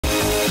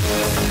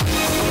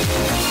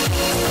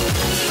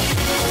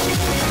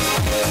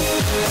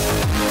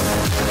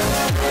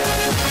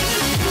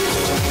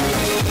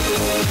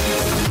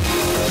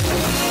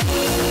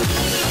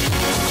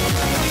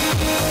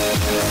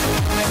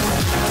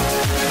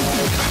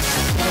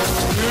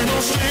We're no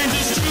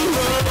strangers to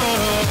love.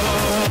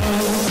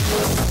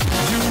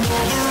 You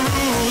know the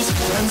rules,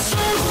 and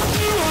so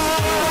do I.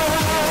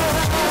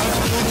 I've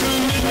no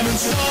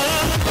commitments that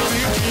I'm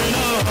thinking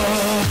of.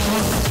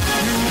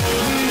 You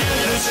wouldn't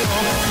get this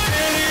from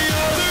any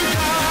other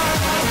guy.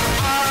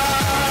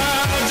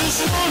 I just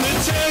wanna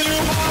tell you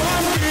how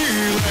I'm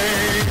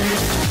feeling.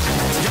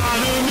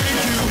 Gotta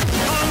make you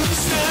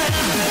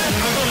understand.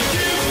 Never gonna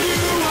give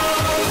you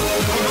up.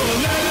 Never gonna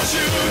let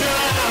you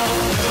down.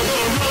 Never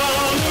gonna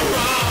run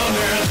around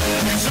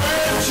and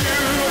desert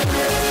you.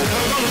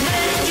 Never gonna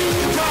make you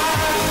cry.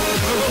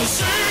 Never gonna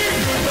say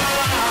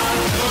goodbye.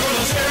 Never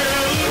gonna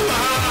tell a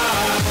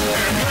lie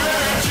and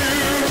hurt you.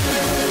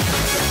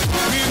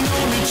 We've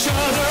known each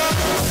other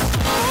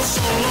for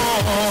so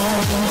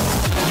long.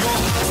 Your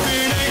heart's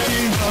been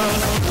aching, but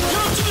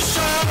you're too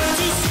shy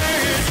to say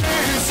it.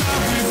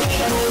 Inside we both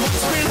know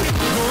what's been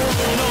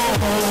going on.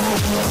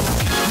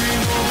 We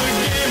know the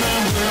game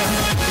and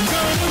we're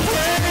gonna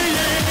play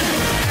it.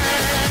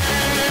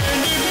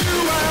 And if you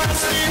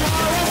ask me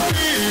how I'm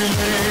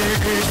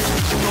feeling,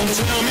 don't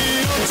tell me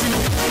you're too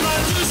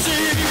blind to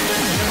see.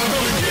 Never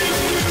gonna give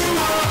you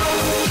up.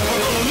 Never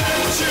gonna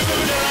let you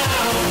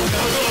down.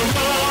 Never gonna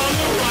run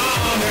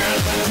around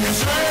and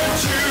desert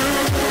you.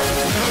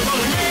 Never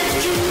gonna make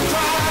you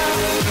cry.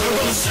 Never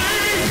gonna say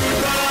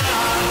goodbye.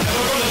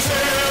 Never gonna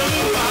tell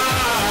a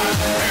lie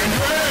and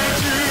hurt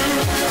you.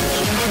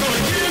 Never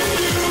gonna give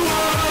you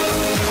up.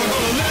 Never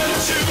gonna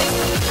let you.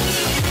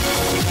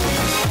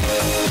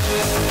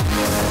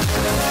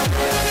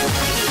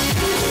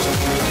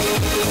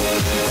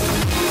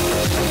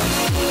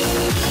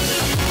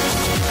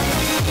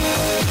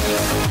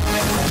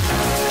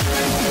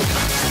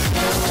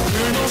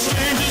 We're no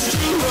strangers to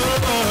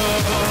love.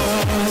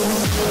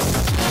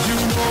 You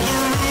know the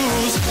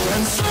rules,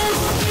 and so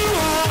do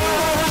I.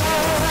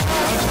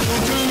 I've no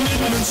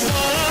commitments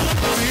that I'm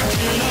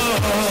thinking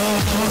of.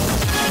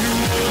 You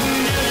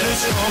wouldn't get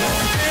this from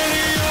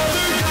any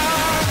other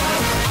guy.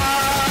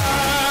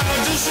 I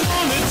just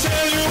wanna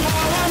tell you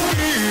how I'm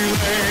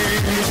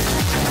feeling.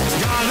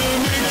 Gotta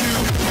make you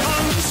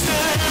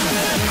understand.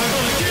 Never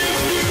gonna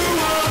give you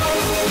up.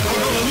 Never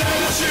gonna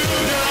let you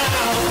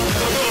down.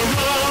 Never gonna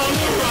run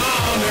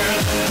around and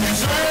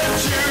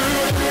desert you.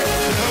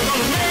 Never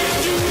gonna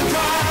make you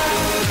cry.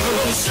 Never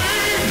gonna say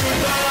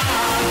goodbye.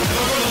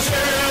 Never gonna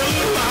tell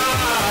a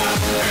lie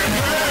and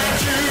hurt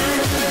you.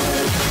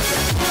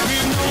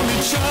 We've known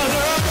each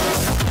other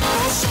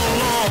for so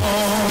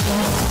long.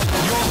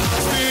 Your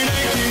heart's been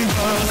aching,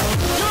 but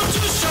you're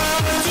too shy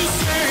to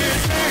say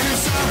it.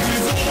 Inside we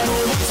both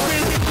know what's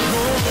been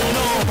going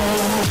on.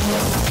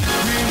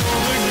 We know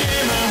the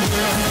game and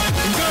we're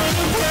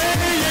gonna play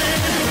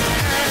it.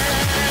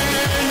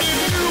 And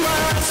if you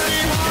ask me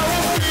how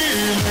I'm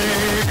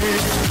feeling,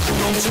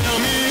 don't tell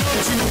me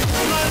you're too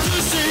blind to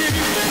see.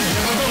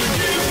 Never gonna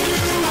give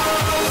you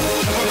up.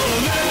 Never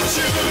gonna let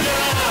you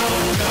down.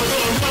 Never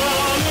gonna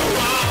run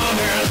around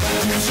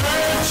and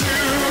desert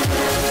you.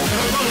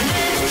 Never gonna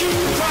make you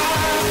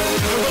cry.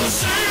 Never gonna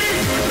say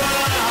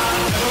goodbye.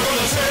 Never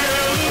gonna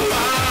tell a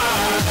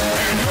lie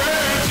and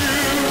hurt you.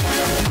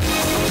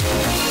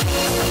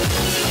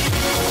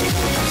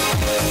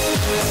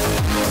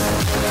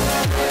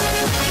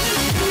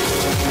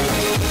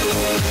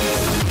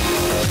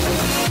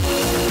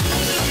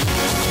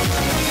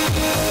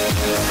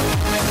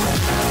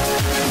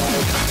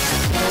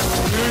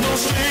 We're no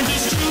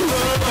strangers to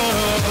love.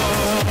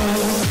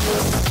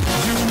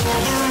 You know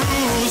the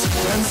rules,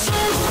 and so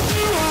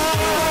do I.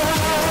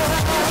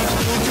 I've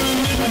no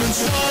commitments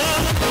that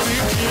I'm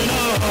thinking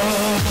of.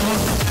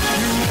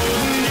 You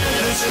wouldn't get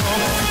this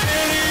from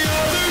any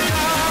other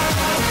guy.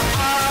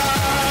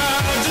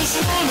 I just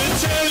wanna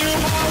tell you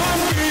how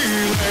I'm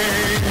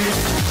feeling.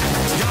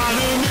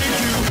 Gotta make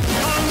you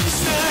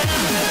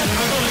understand.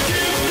 Never gonna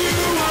give you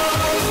up.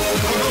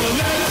 Never gonna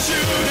let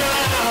you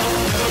down.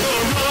 Never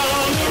gonna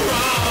run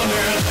around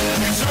and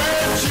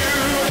desert you.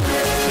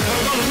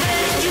 Never gonna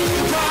make you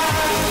cry.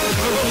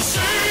 Never gonna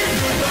say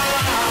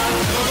goodbye.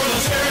 Never gonna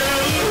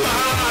tell a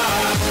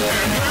lie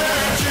and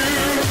hurt you.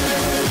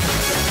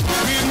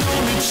 We've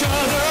known each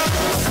other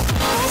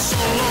for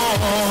so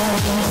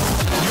long.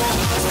 Your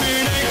heart's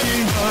been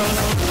aching, but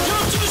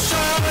you're too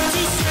shy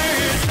to say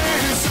it.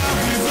 Inside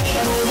we both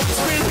know what's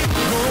been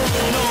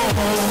going on.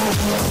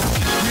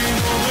 We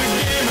know the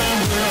game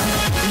and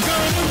we're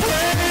gonna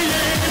play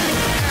it.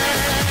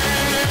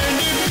 And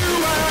if you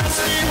ask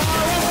me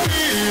how I'm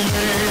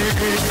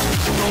feeling,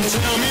 don't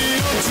tell me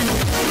you're too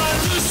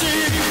blind to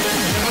see.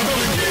 Never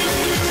gonna give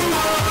you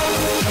up.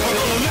 Never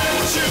gonna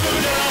let you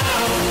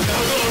down.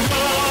 Never gonna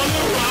run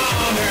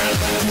around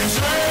and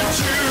desert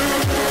you.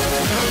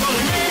 Never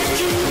gonna make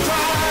you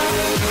cry.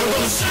 Never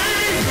gonna say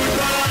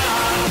goodbye.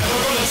 Never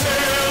gonna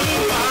tell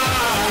a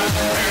lie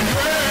and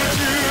hurt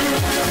you.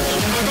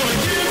 Never gonna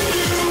give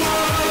you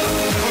up.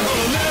 Never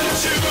gonna let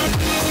you.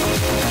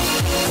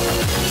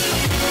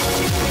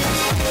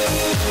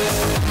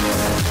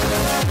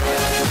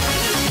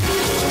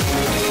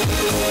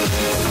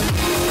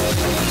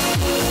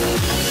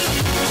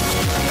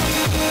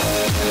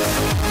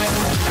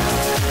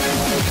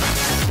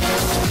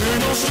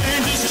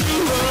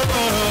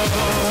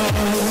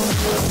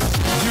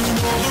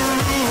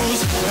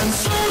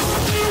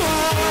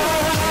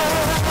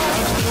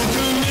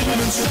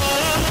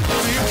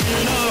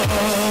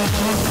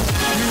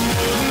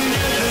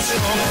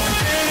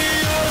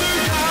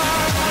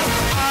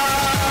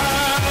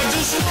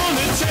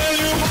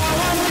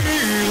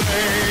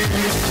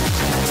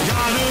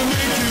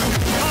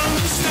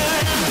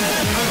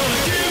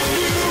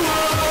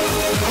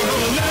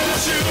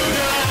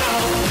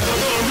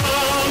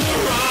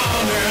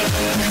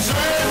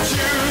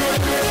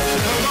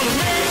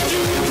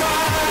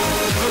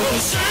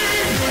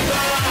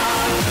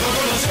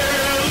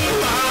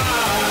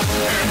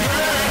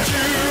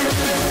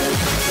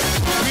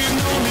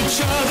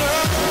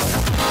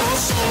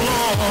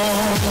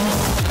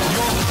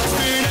 Your heart's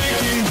been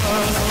aching,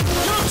 but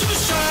you're too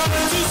shy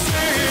to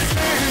say it.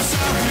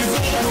 Inside we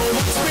don't know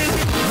what's been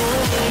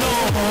going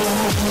on.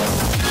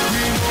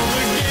 We know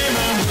the game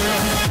and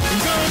we're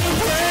gonna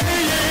play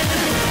it.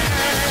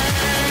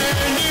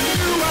 And if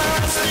you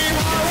ask me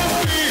how I'm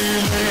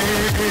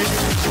feeling,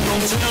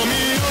 don't tell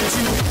me you're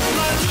too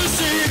blind to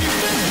see.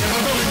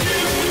 Never gonna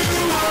give you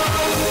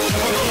up,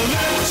 never gonna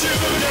let you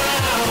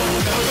down,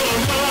 never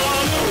gonna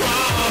run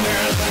around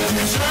and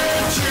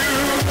desert you.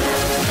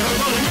 Never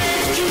gonna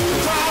make you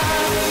cry,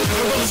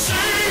 never gonna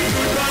say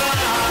goodbye,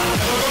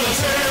 never gonna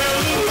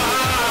tell a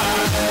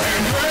lie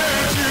and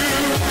hurt you.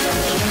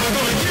 Never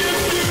gonna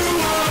give you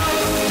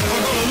up,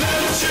 never gonna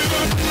let you.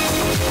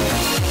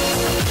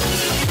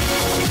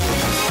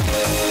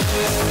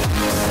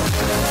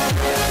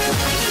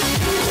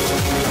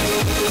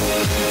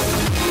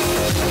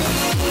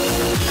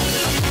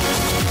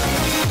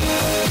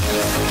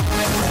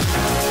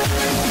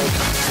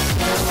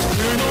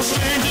 We're no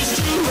strangers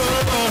to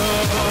love.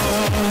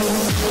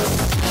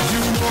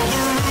 You know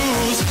the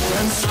rules,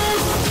 and so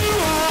do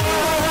I.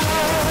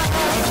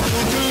 I've no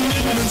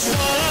commitments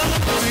while I'm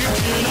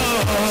thinking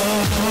of.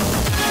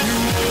 You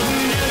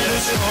wouldn't get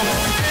this from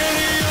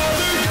any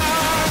other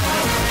guy.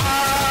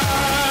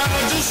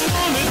 I just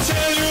wanna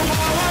tell you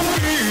how I'm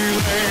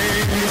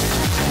feeling.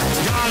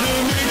 Gotta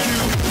make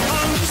you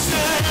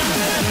understand.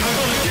 Never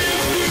gonna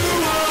give you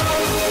up,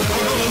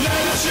 never gonna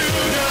let you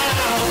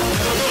down,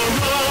 never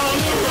gonna run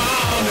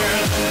around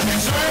and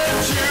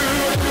desert you.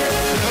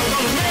 Never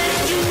gonna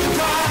make you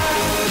cry,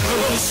 never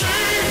gonna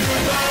say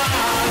goodbye,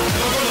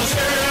 never gonna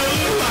tell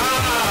a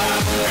lie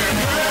and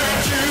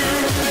hurt you.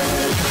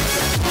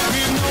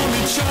 We've known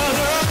each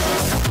other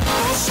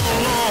for so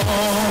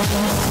long.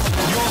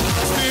 Your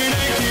heart's been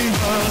aching,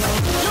 but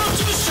you're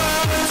too shy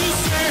to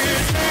say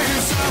it.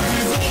 Inside we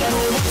don't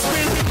know what's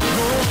been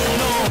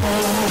going on.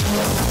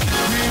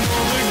 We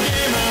know the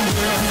game and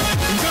we're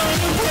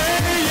gonna play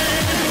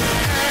it.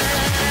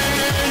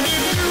 And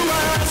if you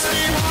ask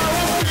me how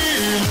I'm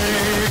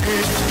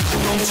feeling,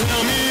 don't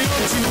tell me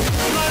you're too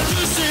blind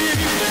to see.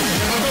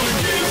 Never gonna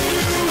give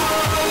you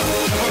up,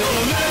 never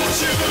gonna let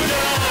you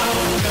down,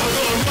 never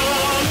gonna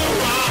run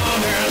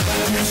around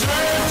and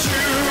desert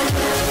you.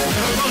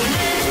 Never gonna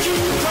make you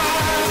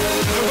cry,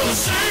 never gonna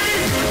say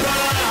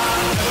goodbye,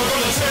 never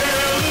gonna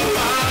tell a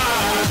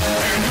lie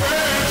and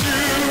hurt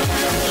you.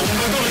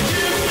 Never gonna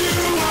give you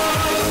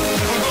up,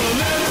 never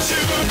gonna let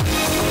you.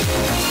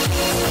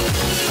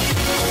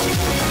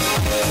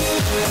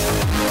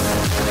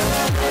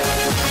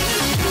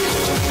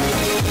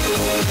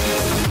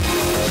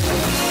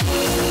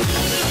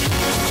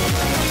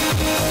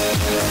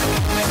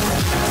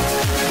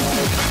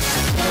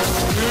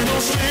 We're no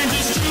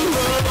strangers to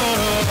love.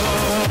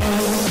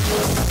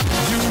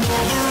 You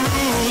know the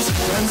rules,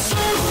 and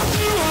so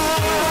do I.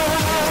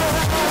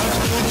 I've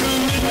no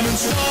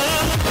commitments while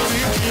I'm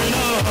thinking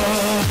of.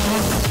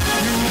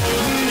 You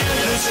wouldn't get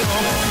this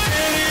from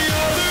any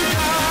other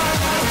guy.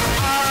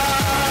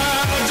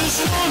 I just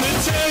wanna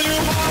tell you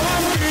how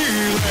I'm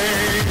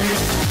feeling.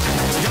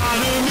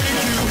 Gotta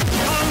make you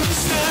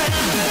understand.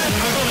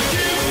 Never gonna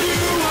give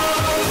you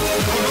up,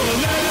 never gonna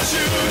let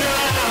you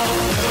down,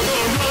 never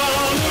gonna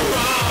run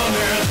around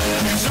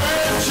and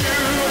desert you.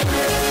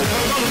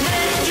 Never gonna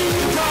make you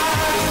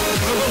cry,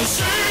 never gonna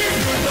say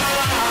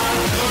goodbye,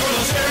 never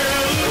gonna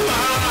tell a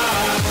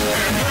lie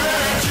and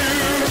hurt you.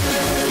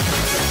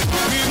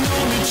 We've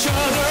known each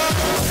other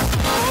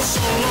for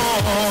so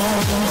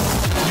long.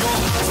 Your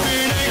heart's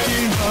been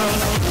aching, but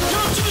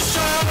you're too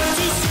shy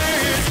to say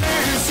it.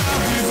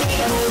 Inside we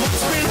don't know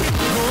what's been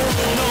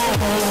going on.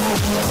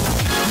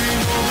 We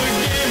know the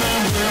game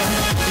and we're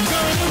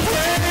gonna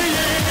play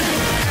it.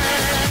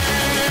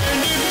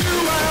 And if you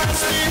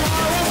ask me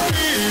how I'm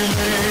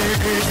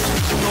feeling,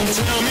 don't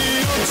tell me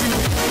you're too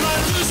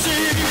blind to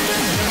see.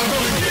 Never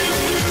gonna give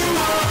you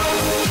up,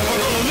 never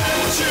gonna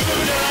let you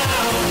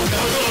down,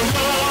 never gonna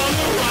run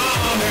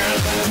around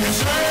and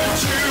desert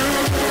you.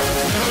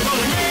 Never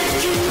gonna make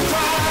you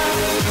cry,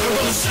 never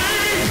gonna say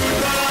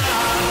goodbye,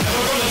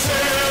 never gonna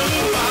tell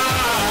a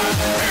lie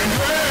and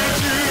hurt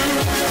you.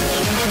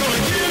 Never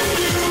gonna give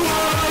you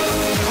up,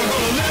 never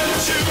gonna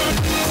let you.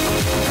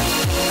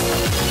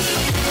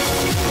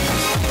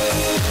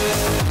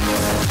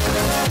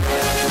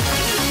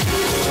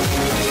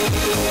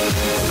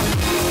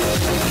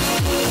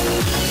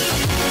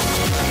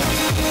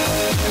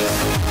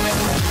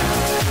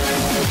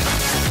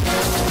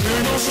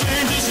 We're no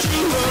strangers to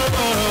love.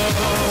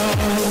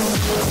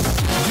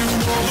 You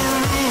know the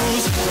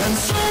rules, and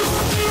so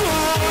do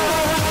I.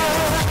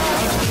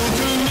 I've no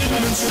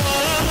commitments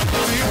while I'm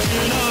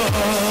thinking of.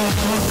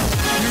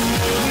 You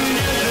wouldn't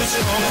get this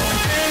from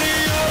any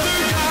other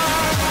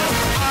guy.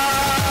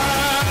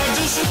 I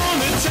just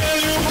wanna tell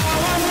you how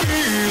I'm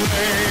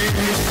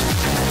feeling.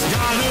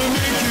 Gotta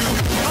make you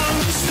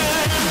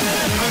understand.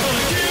 Never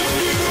gonna give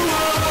you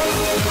up,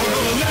 never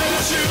gonna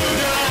let you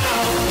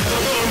down,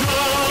 never gonna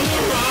run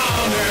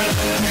around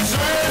and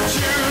desert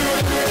you.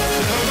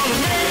 Never gonna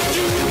make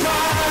you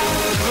cry,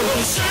 never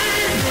gonna say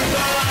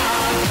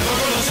goodbye, never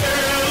gonna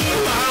tell a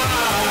lie.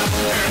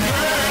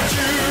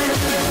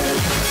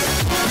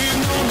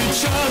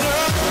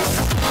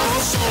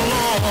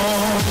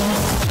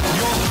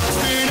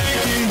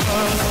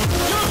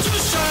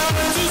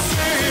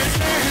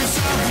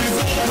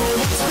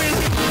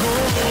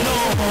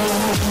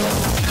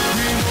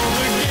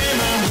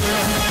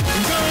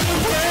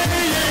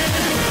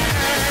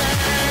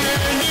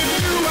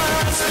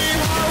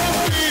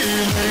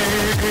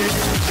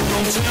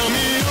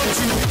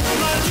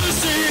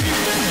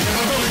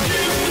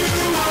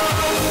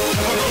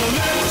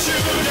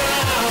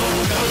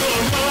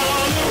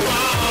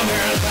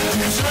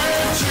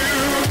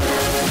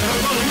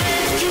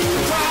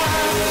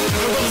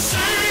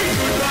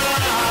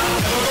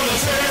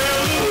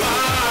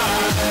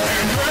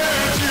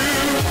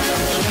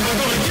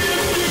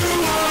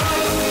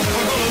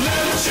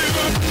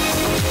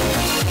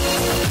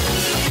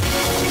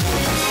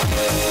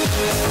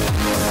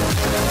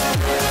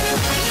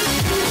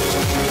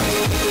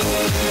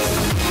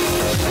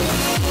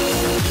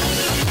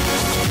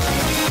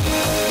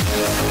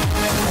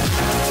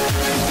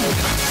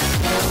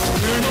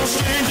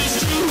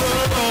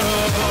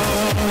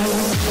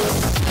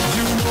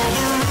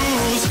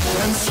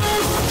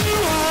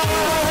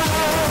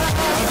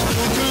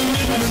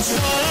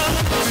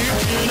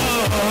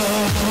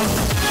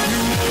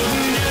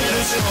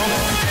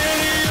 from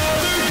any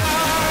other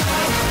guy.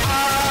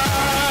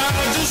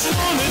 I just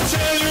wanna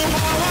tell you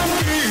how I'm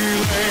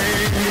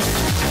feeling.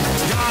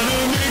 Gotta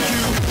make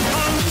you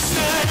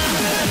understand.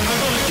 Never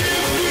gonna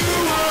give you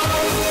up,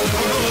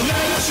 never gonna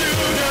let you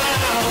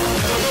down,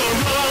 never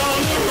gonna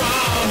run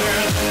around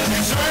and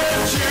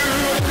desert you,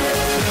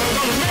 never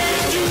gonna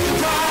make you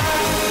cry,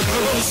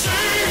 never gonna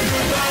say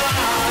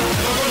goodbye,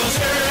 never gonna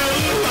tell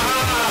a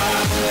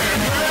lie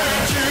and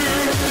hurt you.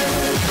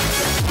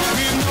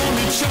 We've known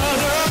each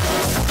other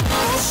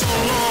for so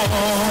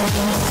long.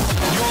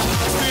 Your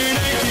heart's been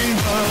aching,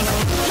 but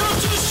you're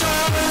too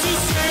shy to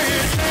say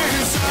it.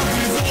 Inside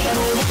we don't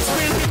know what's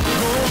been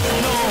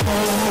going on.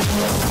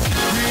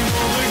 We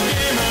know the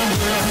game and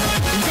we're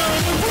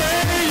gonna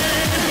play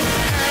it.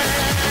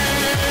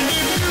 And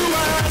if you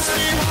ask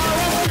me how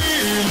I'm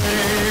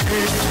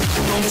feeling,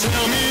 don't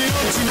tell me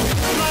you're too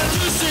blind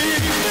to see.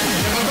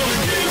 Never gonna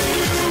give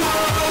you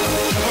up,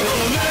 never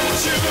gonna let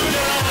you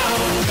down,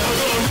 never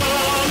gonna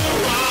run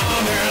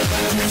around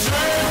and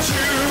desert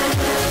you,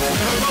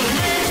 never gonna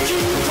make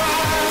you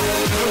cry,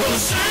 never gonna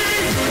say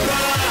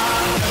goodbye,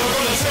 never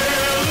gonna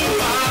tell a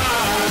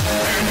lie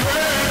and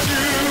hurt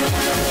you,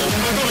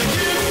 never gonna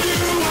give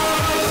you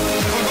up,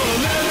 never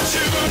gonna let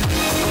you.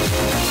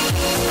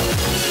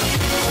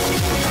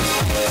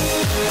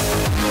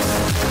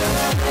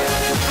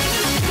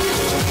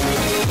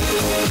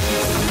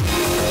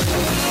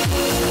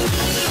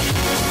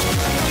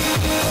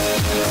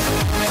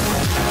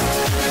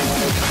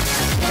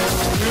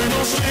 We're no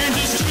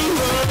strangers to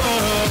love.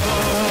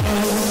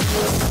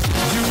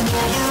 You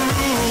know the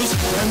rules,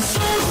 and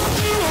so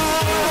do I.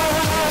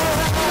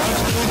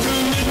 I've no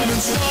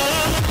commitments, what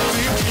I'm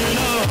thinking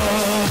of.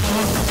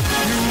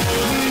 You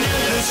wouldn't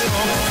get this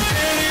from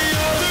any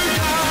other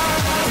guy.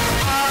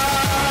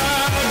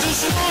 I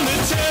just wanna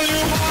tell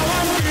you how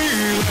I'm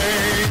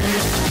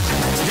feeling.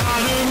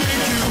 Gotta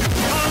make you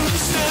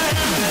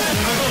understand.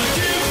 Never gonna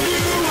give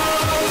you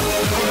up,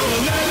 never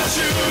gonna let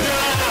you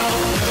down,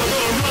 never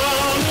gonna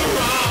run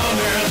around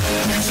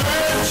and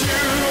desert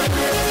you,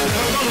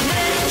 never gonna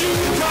make you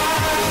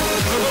cry,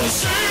 never gonna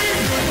say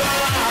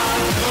goodbye,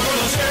 never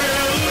gonna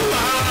tell a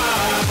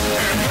lie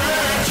and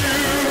hurt you.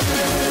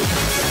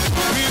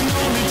 We've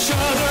known each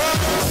other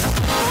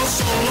for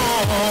so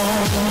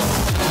long.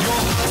 Your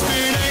heart's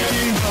been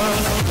aching, but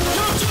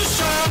you're too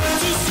shy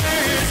to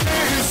say it.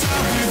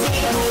 Inside we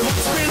don't know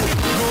what's been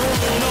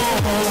going on.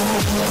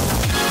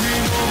 We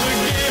know the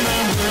game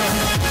and we're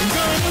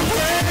gonna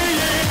play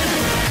it.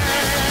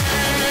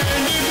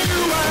 And if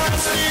you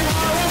ask me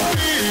how I'm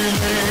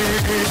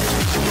feeling,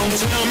 don't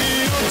tell me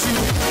you're too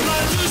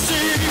blind to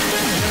see.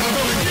 Never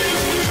gonna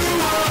give you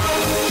up,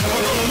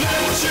 never gonna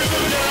let you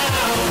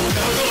down,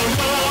 never gonna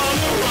run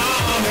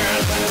around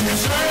and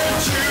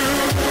desert you,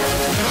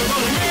 never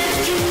gonna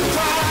make you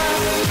cry,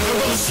 never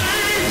gonna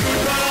say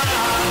goodbye,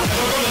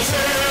 never gonna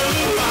tell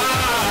a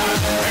lie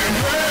and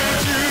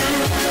hurt you,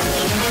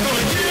 never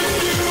gonna give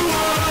you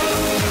up,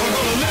 never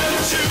gonna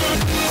let you.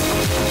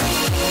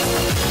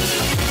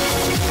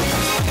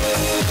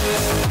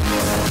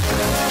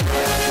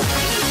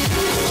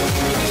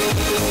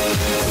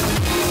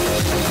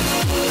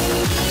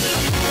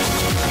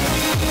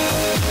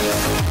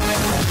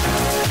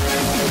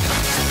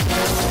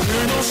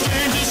 We're no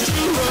strangers to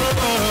love.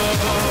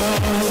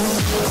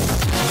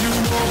 You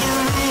know the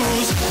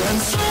rules, and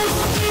so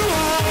do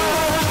I.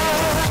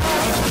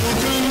 I've no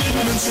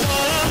commitments,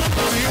 what I'm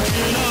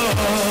thinking of.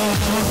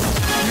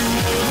 You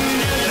wouldn't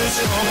get this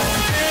from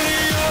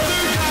any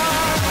other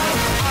guy.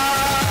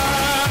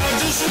 I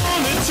just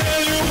wanna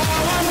tell you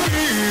how I'm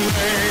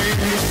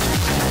feeling.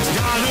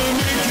 Gotta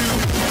make you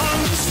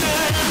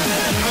understand.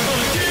 Never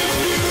gonna give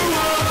you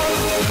up,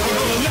 never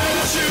gonna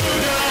let you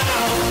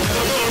down,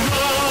 never gonna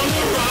run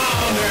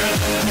around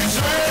and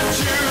desert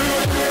you,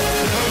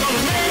 never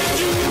gonna make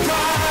you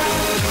cry,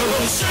 never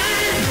gonna say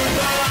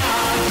goodbye,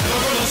 never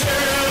gonna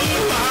tell a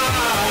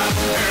lie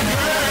and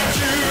hurt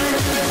you.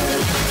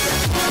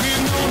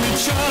 We've known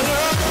each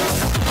other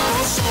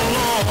for so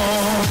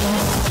long.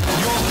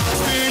 Your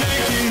heart's been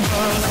aching,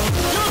 but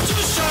you're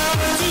too shy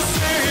to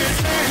say it.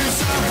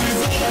 Inside we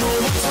don't know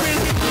what's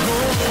been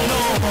going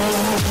on.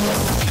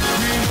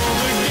 We know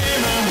the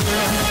game and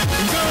we're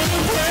gonna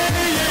play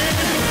it.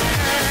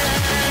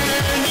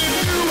 And if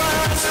you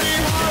ask me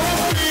how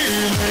I'm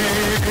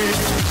feeling,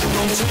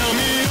 don't tell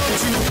me you're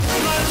too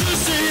blind to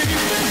see.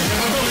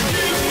 Never gonna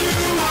give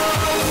you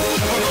up,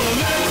 never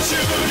gonna let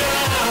you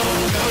down,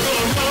 never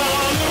gonna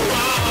run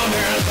around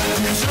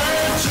and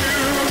desert you,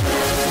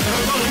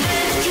 never gonna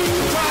make you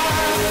cry,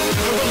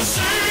 never gonna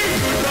say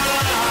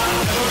goodbye,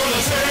 never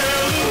gonna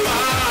tell a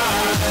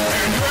lie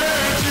and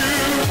hurt you,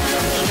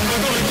 never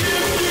gonna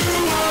give you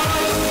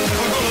up,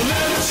 never gonna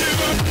let you.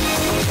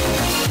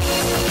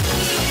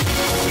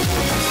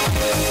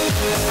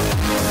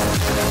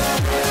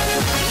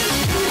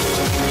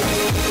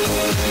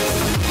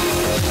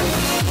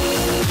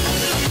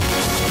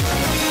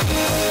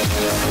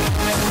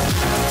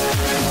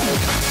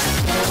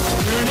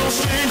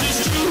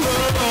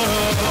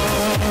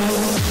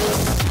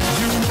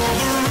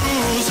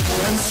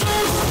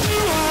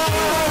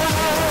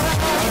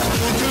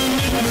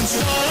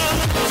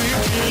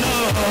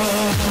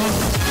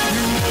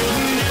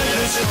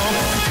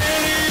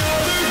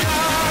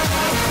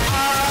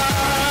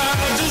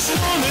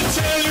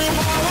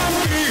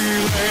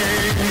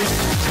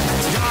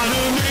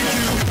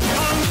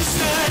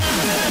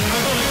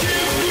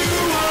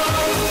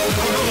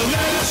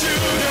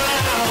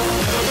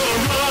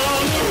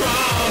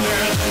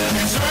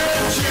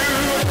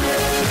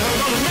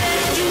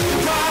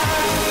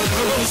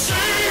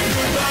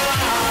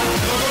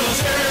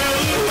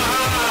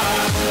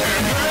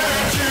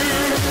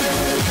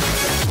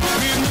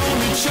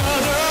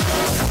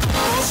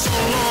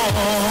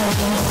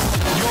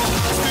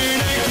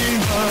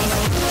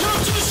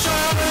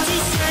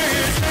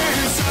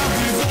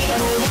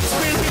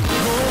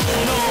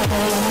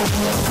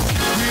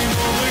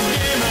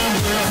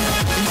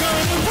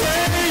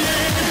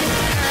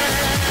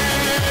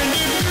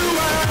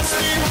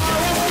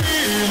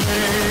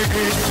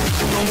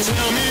 Don't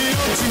tell me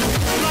you're too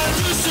blind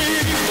to see.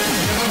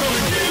 Never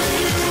gonna give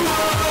you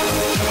up,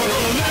 never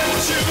gonna let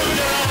you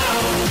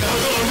down, never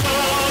gonna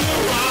run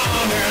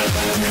around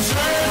and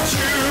desert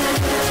you.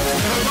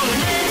 Never gonna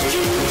make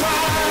you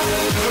cry,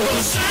 never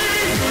gonna say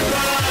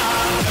goodbye,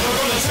 never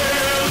gonna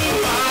tell a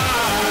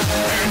lie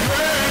and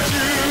hurt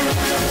you.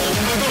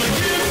 Never gonna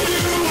give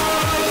you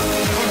up,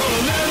 never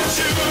gonna let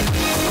you.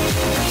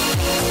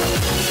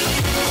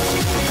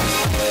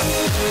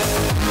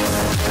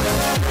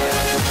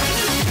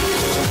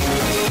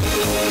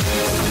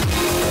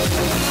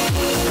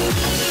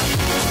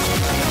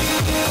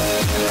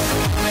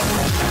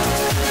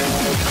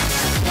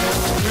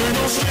 We're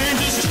no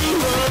strangers to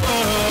love.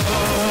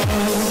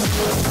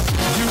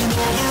 You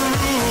know the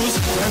rules,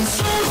 and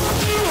so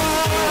do I.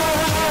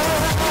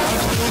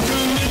 The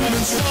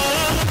commitment's what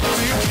I'm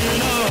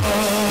thinking of.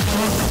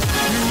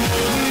 You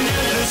wouldn't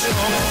get this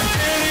from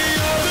any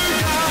other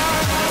guy.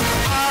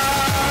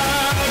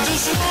 I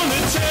just wanna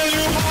tell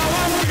you how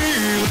I'm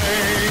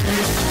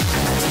feeling.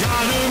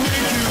 Gotta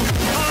make you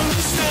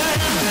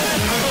understand.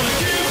 I'm gonna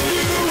give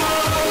you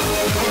up,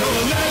 I'm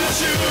gonna let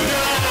you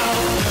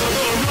down, I'm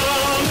gonna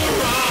run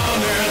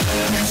around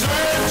and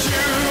desert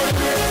you.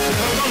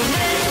 I'm gonna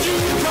make you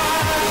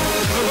cry,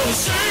 I'm gonna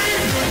say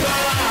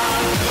goodbye,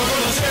 I'm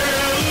gonna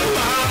tell a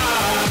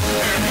lie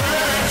and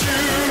hurt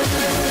you.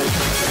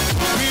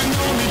 We've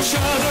known each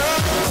other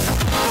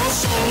for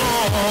so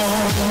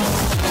long.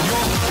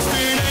 Your heart's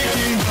been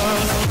aching,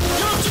 but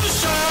you're too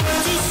shy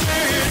to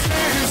say it.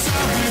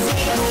 Inside we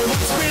don't know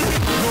what's been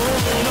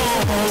going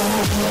on.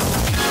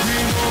 We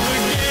know the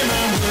game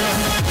and we're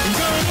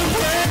gonna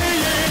play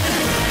it.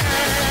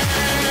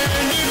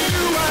 And if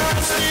you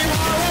ask me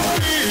how I'm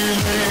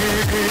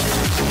feeling,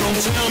 don't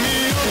tell me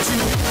you're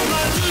too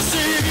blind to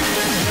see.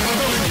 Never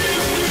gonna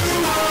give you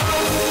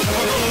up,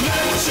 never gonna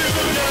let you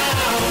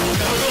down,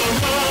 never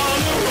gonna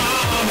run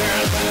around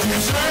and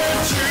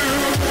desert you.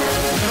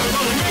 Never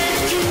gonna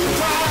make you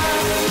cry,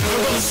 never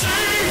gonna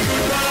say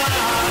goodbye,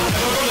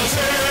 never gonna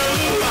tell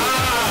a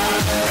lie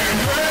and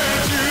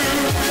hurt you.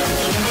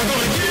 Never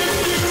gonna give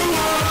you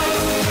up,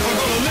 never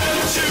gonna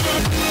let you.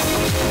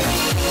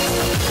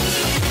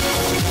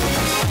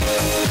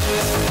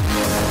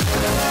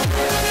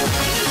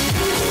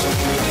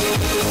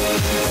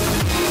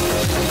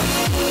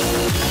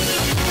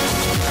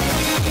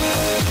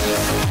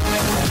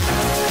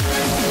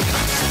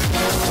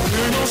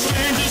 We're no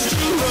strangers to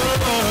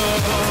love.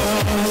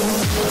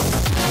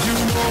 You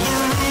know the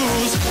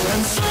rules,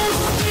 and so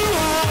do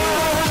I.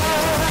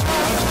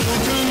 The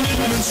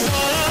commitment's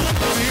what I'm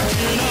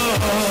thinking of.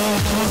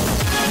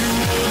 You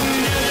wouldn't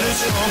get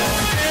this from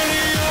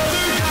any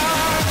other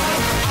guy.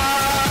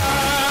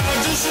 I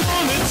just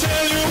wanna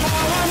tell you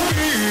how I'm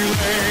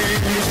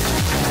feeling.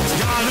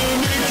 Gotta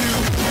make you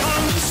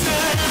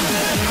understand.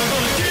 I'm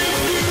gonna give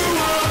you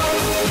up,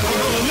 I'm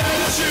gonna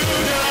let you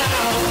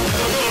down,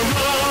 I'm gonna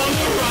run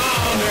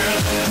around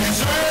and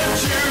desert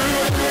you.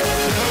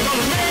 I'm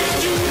gonna make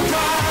you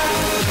cry,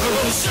 I'm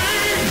gonna say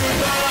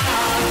goodbye,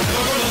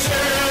 I'm gonna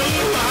tell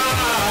a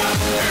lie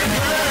and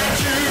hurt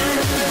you.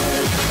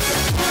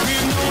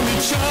 We've known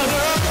each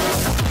other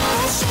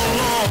for so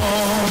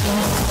long.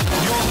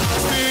 Your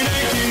heart's been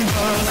aching,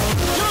 but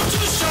you're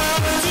too shy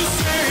to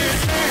say it.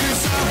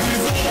 Inside we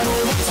don't know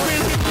what's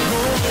been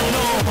going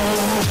on.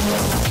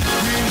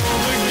 We know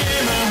the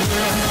game and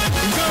we're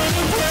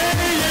gonna play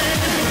it.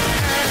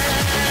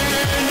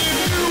 And if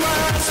you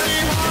ask me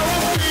how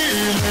I'm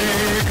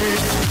feeling,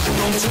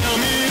 don't tell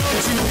me you're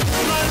too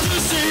blind to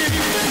see.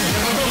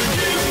 Never gonna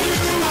give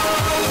you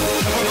up,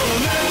 never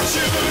gonna let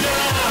you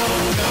down,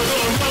 never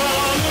gonna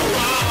run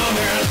around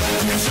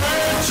and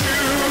desert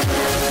you.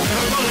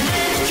 Never gonna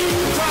make you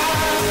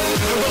cry,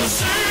 never gonna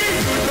say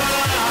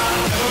goodbye,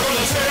 never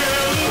gonna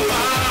tell a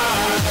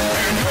lie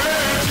and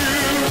hurt you.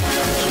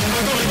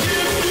 Never gonna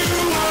give you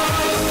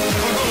up,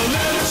 never gonna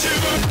let you.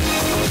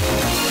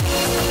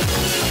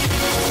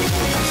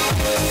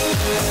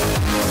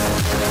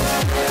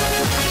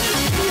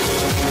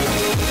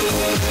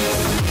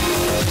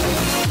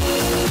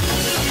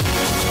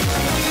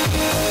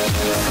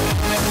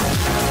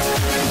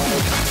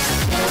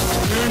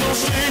 We're no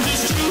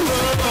strangers to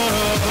love.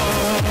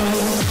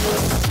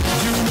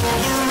 You know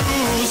the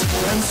rules,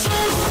 and so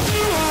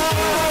do I.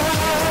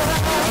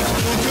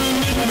 The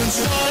commitment's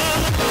what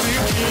I'm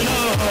thinking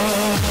of.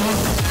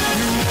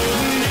 You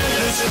wouldn't get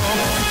this from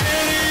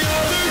any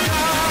other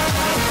guy.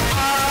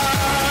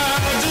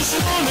 I just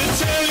wanna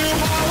tell you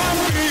how I'm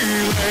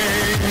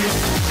feeling.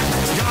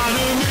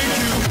 Gotta make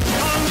you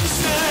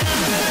understand.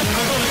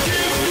 I'm gonna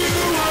give you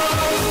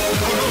up,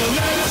 I'm gonna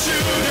let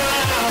you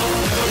down,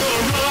 I'm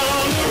gonna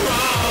run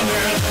around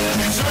and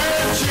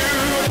desert you.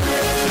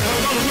 I'm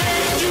gonna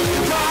make you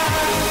cry,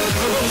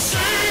 I'm gonna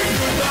say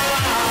goodbye,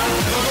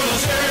 I'm gonna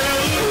tell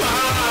a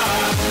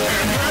lie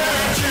and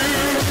hurt you.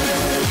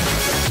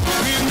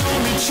 We've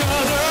known each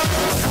other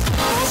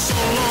for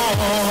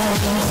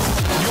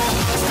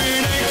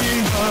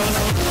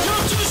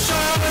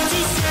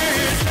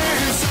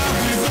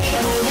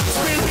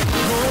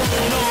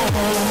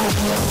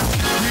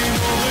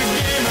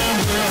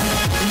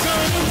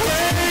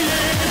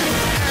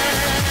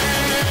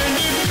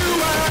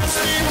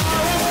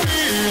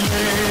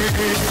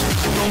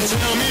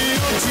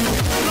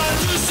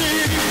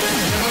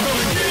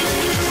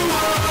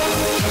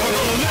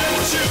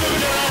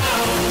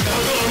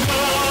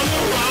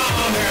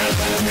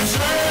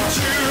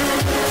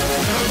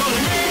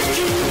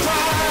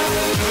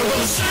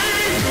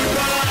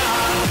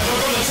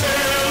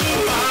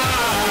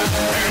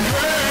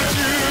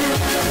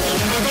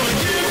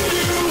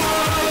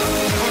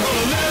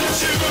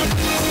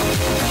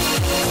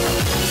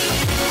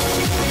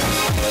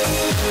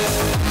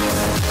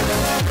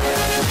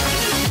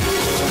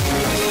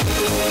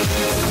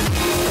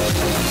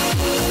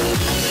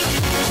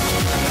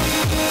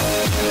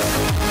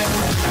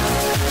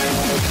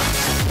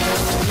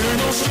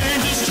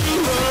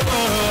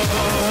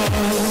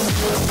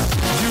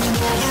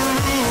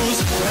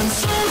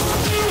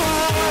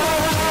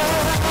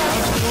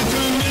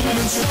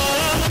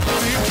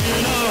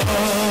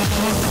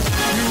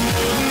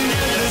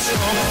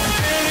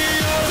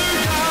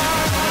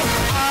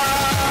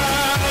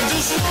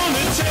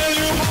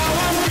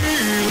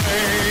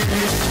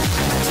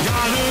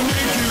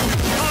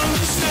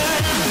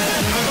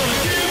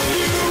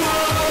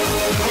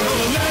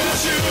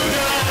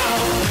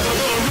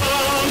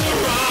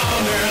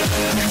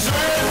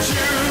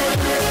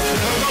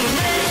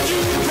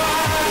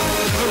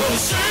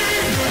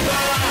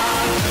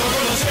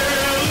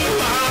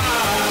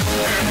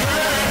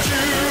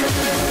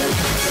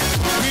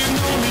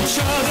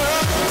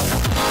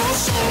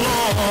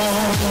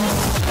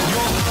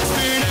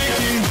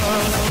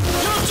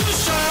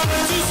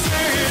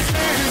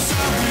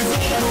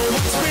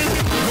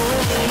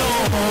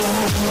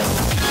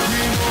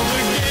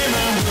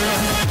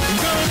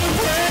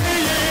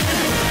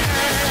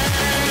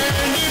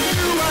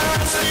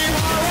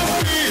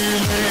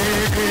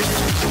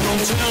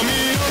Don't tell me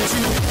you're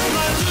too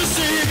blind to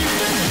see.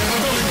 Never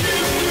gonna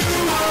give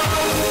you up,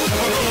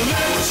 never gonna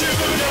let you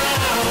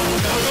down,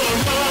 never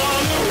gonna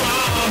run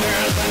around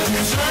and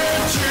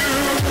desert you.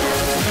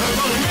 Never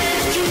gonna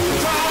make you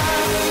cry,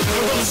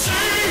 never gonna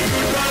say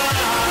goodbye,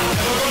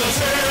 never gonna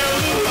tell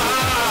a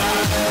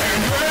lie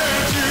and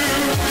hurt you.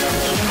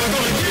 Never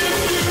gonna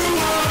give you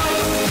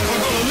up, never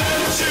gonna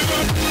let you.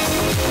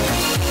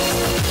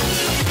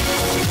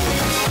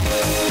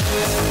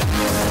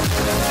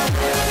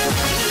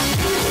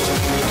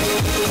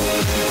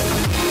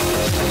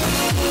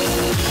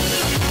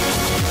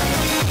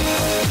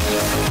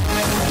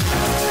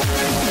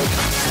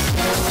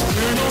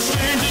 We're no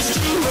strangers to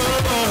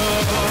love.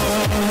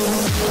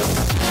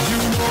 You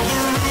know the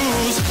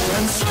rules,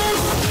 and so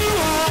do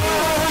I.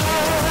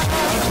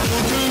 No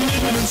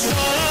commitments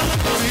that I'm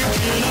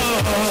thinking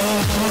of.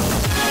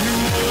 You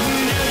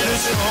wouldn't get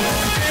this from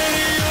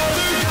any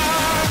other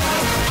guy.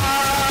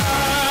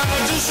 I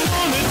just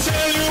wanna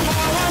tell you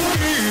how I'm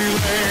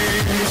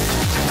feeling.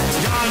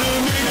 Gotta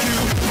make you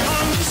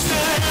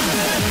understand.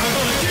 Never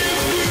gonna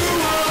give you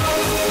up,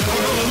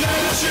 never gonna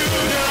let you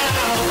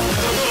down,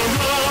 never gonna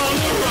run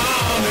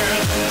around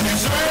and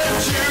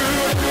desert you.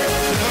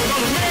 Never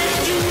gonna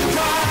make you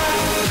cry,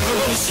 never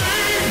gonna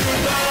say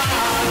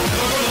goodbye,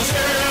 never gonna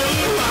tell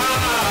a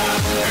lie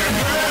and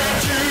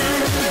hurt you.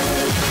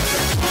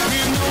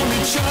 We've known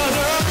each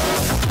other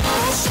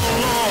for so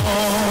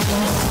long.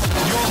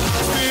 Your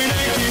heart's been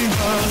aching,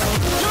 but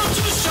you're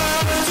too shy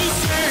to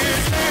say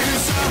it.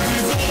 Inside we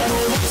both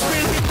know what's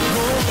been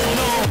going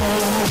on.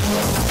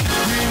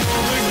 We know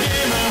the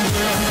game and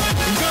we're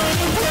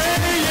gonna play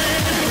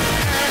it.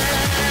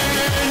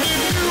 And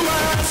if you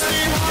ask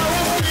me how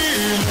I'm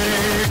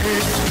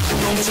feeling,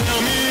 don't tell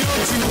me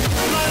you're too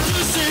blind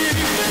to see.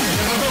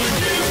 Never gonna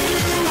give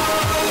you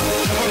up,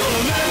 never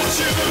gonna let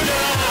you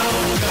down,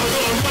 never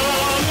gonna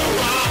run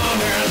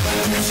around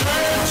and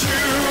desert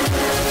you.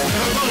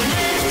 Never gonna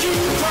make you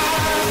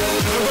cry,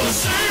 never gonna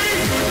say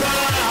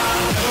goodbye,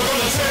 never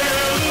gonna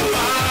tell a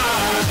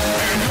lie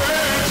and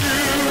hurt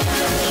you.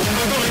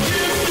 Never gonna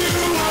give you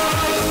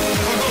up,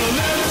 never gonna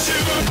let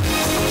you.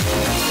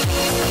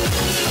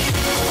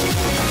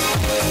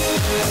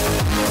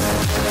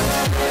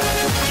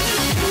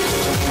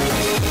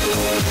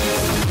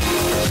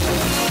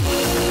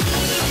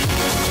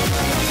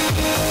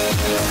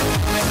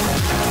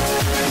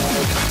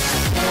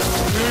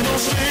 We're no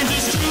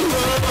strangers to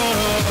love.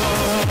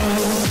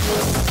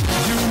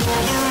 You know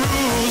the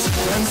rules,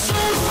 and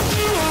so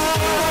do I.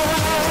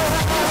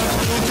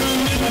 No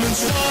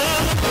commitments that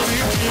I'm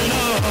thinking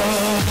of.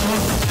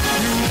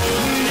 You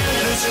wouldn't get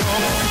this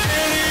from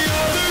any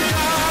other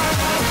guy.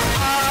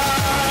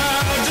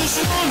 I just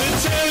wanna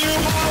tell you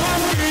how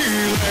I'm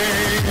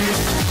feeling.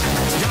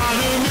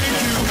 Gotta make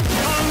you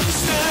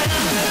understand.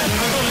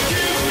 Never gonna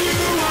give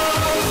you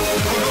up,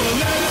 never gonna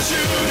let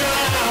you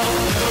down,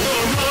 never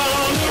gonna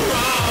run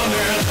around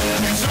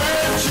and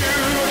desert you.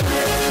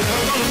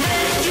 Never gonna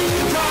make you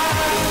cry,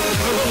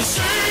 never gonna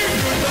say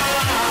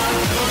goodbye,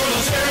 never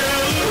gonna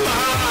tell a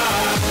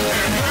lie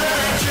and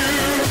hurt you.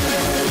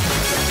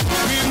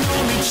 We've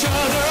known each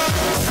other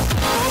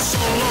for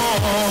so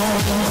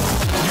long.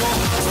 Your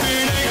heart's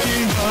been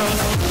aching, but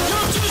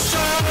you're too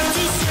shy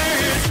to say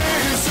it.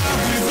 Inside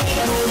we both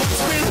know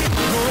what's been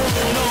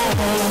going on.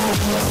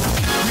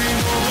 We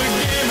know the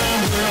game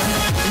and we're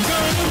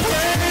gonna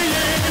play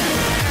it.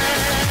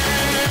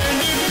 And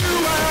if you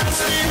ask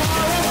me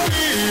how I'm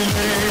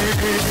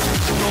feeling,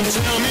 don't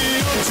tell me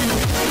you're too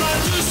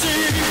blind to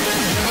see.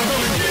 Never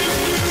gonna give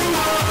you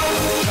up,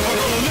 never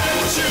gonna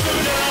let you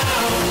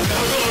down,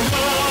 never gonna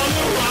run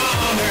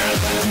around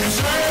and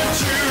desert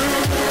you.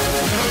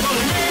 Never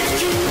gonna make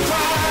you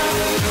cry,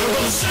 never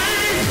gonna say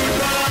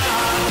goodbye,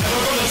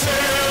 never gonna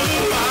tell a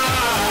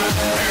lie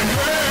and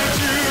hurt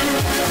you.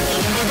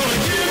 Never gonna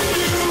give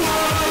you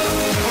up,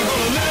 never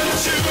gonna let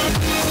you.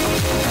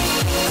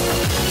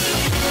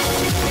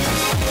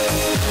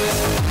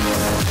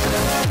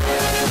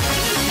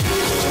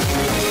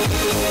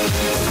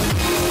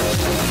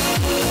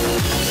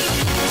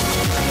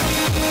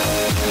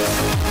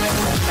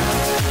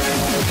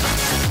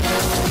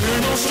 We're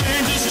no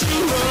strangers to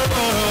love.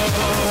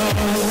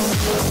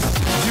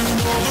 You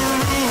know the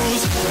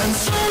rules, and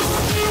so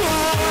do I.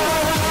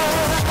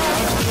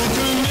 No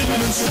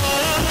commitments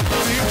that I'm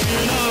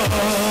thinking of.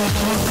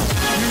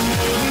 You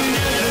wouldn't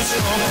get this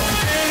from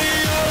any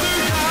other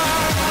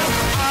guy.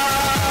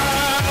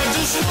 I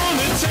just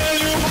wanna tell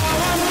you how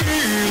I'm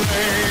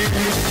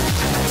feeling.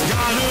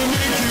 Gotta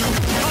make you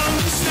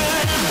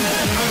understand.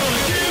 Never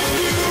gonna give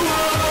you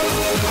up,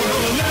 never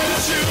gonna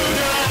let you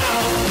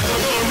down, never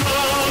gonna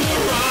run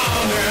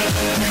around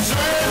and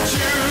desert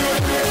you.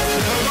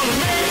 Never gonna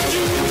make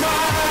you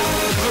cry,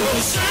 never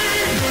gonna say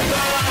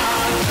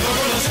goodbye, never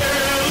gonna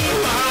tell a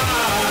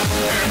lie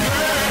and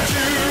hurt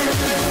you.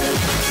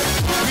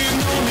 We've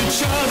known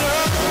each other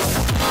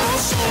for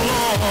so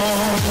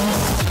long.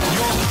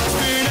 Your heart's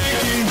been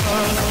aching,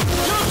 but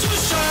you're too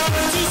shy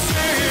to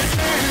say it.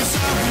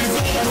 Inside we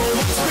both know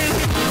what's been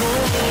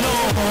going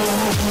on.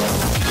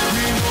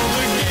 We know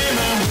the game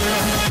and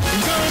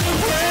we're gonna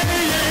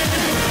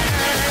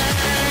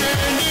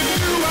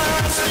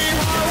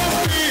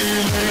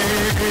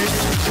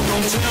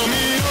tell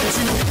me you're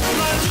too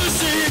blind to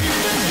see.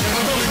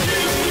 Never gonna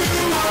give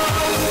you up,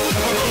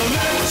 never gonna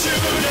let you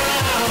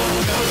down.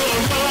 Never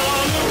gonna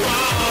run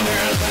around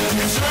and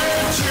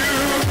desert you.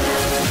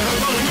 Never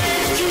gonna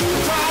make you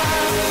cry,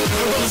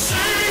 never gonna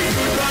say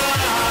goodbye.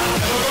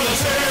 Never gonna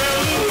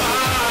tell a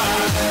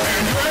lie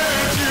and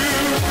hurt you.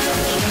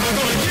 Never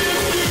gonna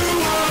give you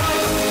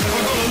up,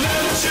 never gonna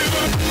let you.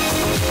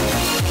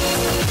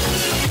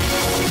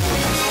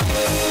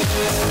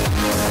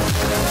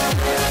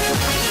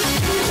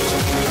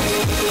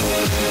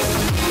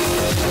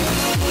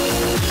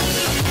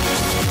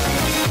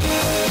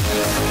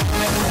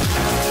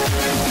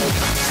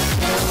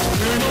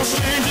 We're no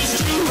strangers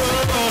to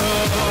love.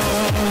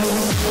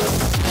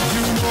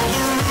 You know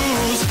the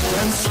rules,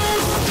 and so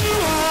do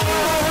I.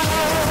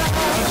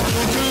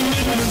 No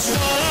commitments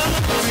that I'm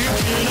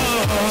thinking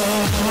of.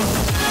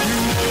 You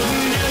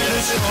wouldn't get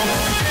this from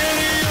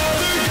any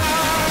other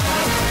guy.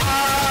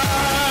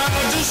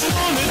 I just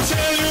wanna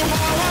tell you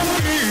how I'm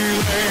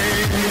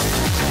feeling.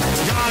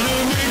 Gotta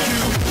make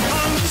you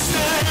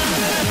understand.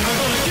 Never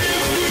gonna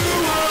give you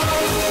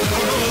up,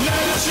 never gonna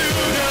let you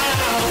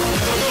down.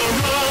 Never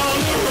gonna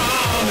run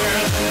around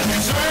and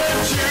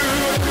desert you.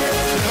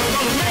 Never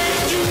gonna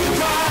make you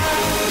cry,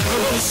 never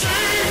gonna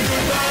say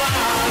goodbye.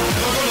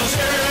 Never gonna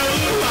tell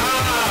a lie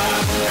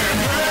and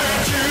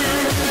hurt you.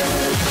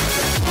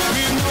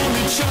 We've known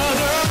each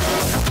other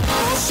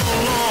for so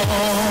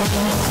long.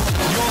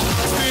 Your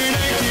heart's been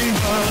aching,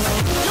 but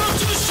you're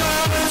too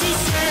shy to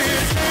say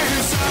it.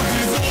 Inside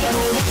we don't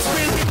know what's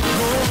been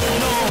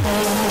going on.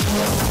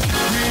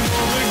 We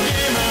know the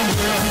game and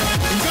we're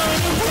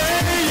gonna play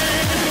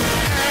it.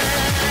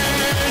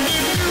 And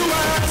if you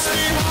ask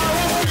me how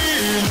I'm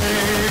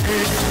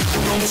feeling,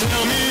 don't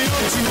tell me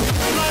you're too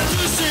blind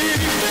to see.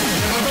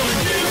 Never gonna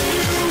give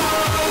you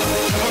up,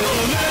 never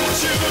gonna let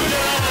you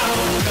down.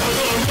 Never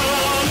gonna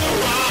run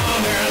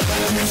around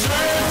and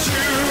desert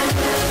you.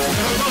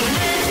 Never gonna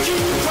make you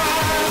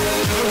cry,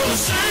 never gonna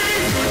say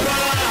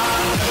goodbye.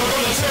 Never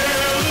gonna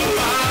tell a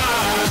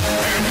lie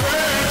and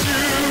hurt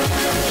you.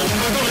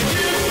 Never gonna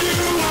give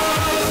you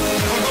up,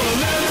 never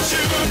gonna let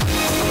you.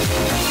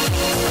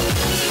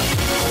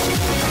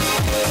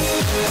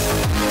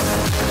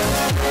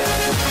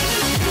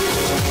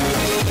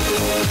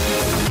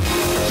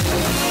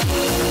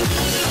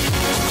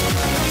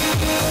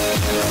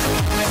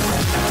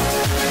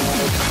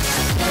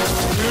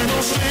 We're no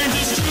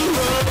strangers to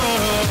love.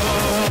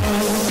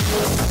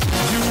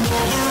 You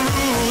know the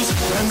rules,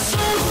 and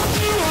so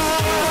do I.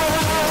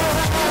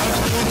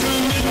 No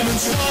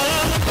commitments that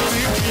I'm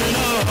thinking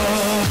of.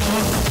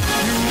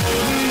 You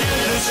wouldn't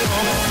get this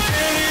from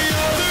any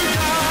other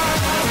guy.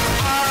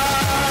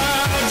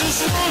 I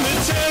just wanna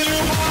tell you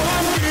how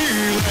I'm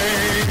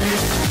feeling.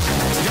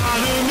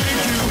 Gotta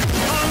make you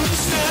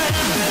understand.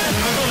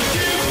 Never gonna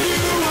give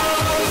you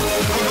up,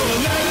 never gonna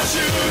let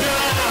you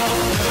down.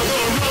 Never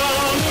gonna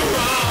run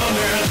around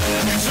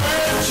and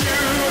desert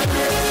you.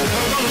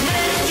 Never gonna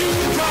make you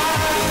cry,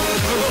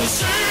 never gonna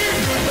say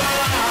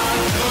goodbye.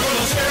 Never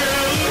gonna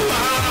tell a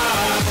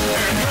lie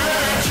and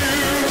hurt you.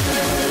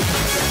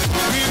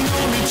 We've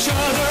known each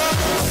other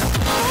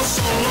for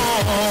so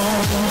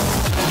long.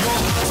 Your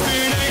heart's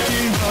been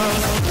aching, but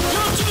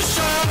you're too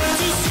shy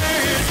to say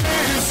it.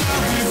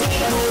 Inside we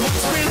don't know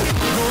what's been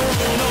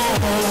going on.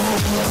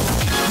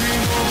 We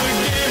know the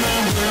game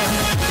and we're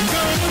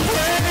gonna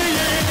play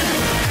it.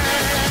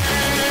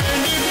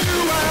 And if you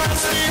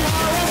ask me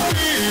how I'm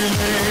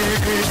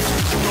feeling,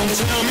 don't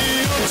tell me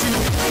you're too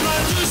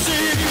blind to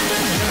see.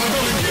 Never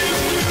gonna give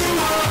you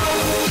up,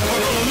 never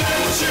gonna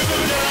let you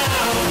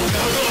down.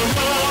 Never gonna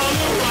run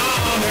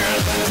around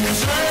and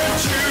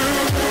desert you.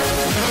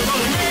 Never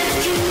gonna make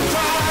you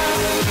cry,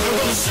 never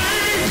gonna say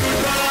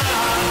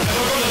goodbye.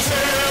 Never gonna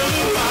tell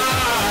a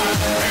lie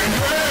and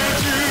hurt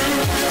you.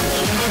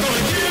 Never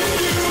gonna give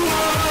you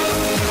up,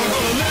 never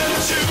gonna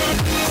let you.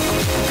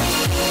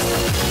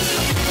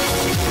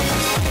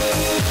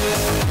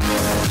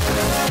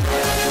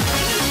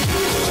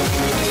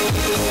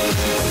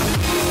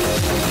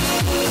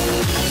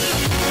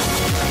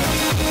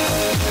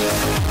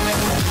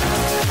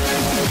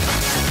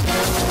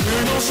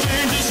 We're no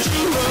strangers to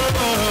love.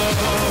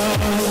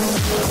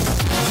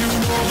 You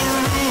know the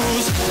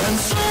rules, and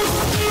so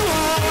do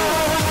I.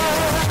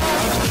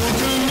 No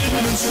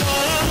commitments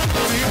that I'm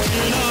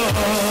thinking of.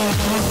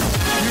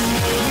 You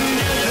wouldn't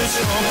get this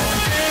from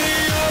any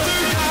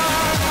other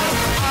guy.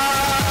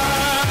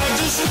 I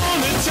just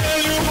wanna tell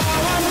you how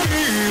I'm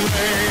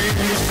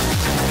feeling.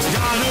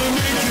 Gotta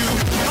make you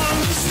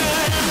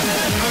understand.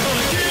 Never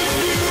gonna give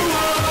you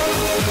up,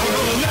 never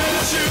gonna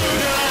let you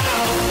down.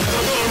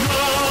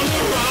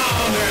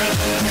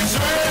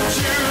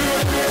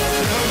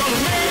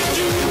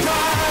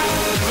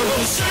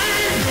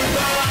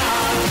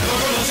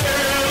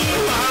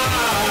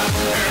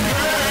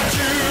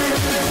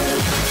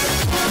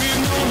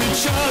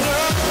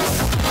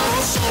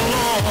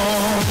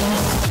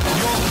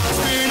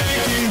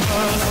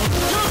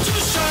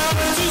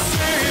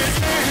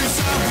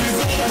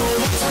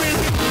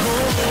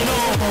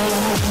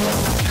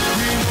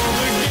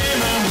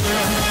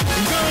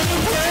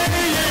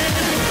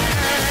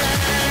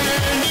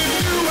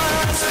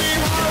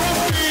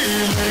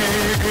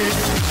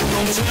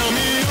 Don't tell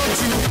me you're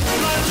too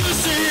blind to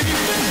see.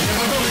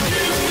 Never gonna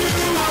give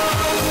you up,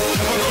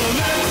 never gonna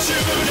let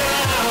you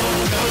down,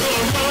 never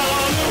gonna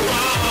run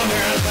around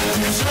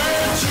and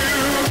desert you.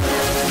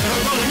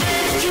 Never gonna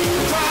make you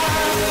cry,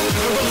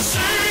 never gonna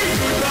say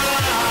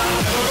goodbye,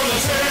 never gonna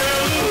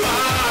tell a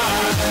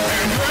lie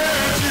and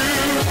hurt you.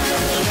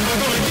 Never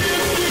gonna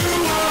give you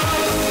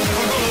up,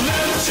 never gonna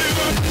let you.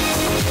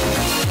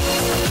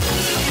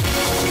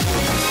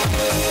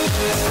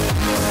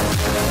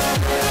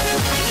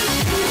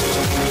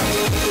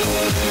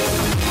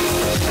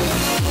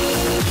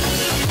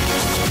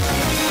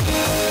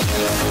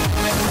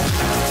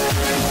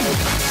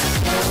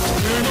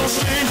 We're no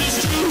strangers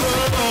to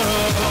love.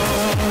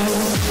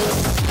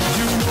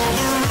 You know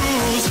the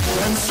rules,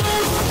 and so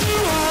do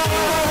I.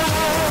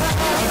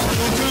 I've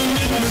no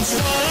commitments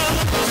that I'm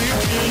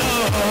thinking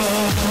of.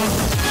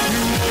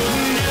 You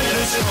wouldn't get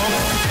this from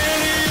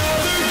any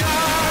other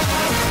guy.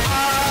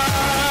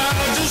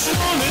 I just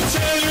wanna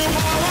tell you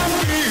how I'm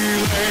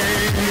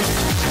feeling.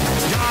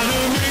 Gotta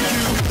make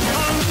you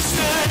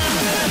understand.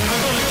 Never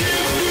gonna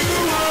give you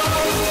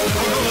up,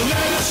 never gonna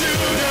let you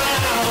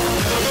down,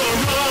 never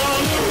gonna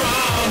run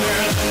around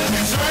and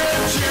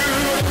desert you.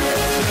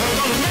 Never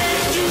gonna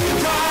make you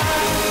cry,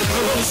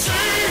 never gonna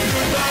say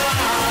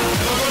goodbye,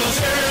 never gonna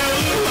tell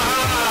a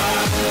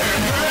lie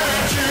and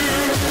hurt you.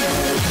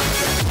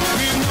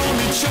 We've known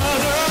each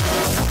other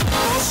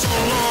for so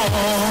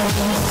long.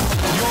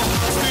 Your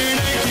heart's been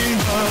aching,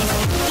 but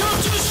you're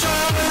too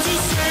shy to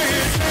say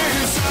it.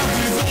 Inside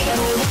we don't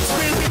know what's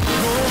been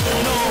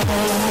going on.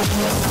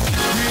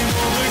 We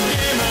know the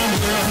game and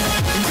we're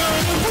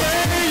gonna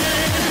play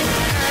it.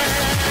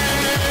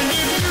 And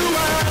if you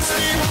ask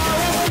me how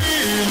I'm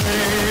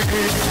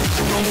feeling,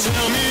 don't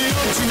tell me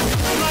you're too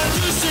blind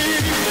to see.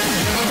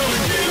 Never gonna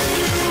give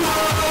you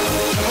up,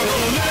 never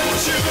gonna let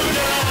you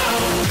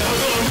down, never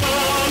gonna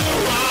run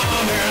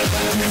around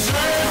and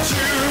desert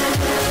you.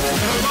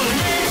 Never gonna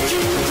make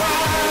you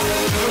cry,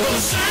 never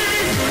gonna say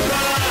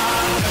goodbye,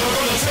 never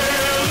gonna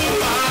tell a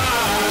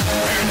lie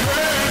and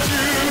hurt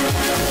you.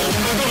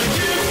 Never gonna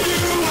give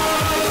you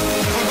up,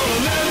 never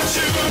gonna let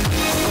you.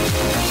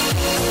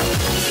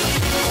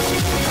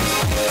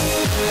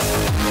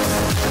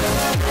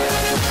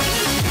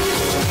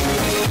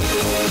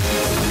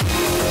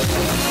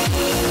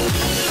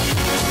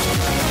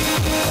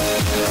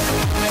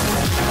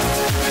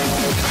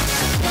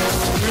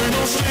 We're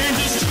no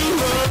strangers to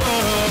love.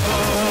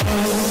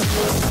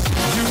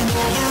 You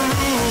know the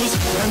rules,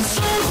 and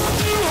so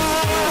do I.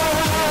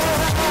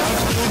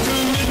 I've no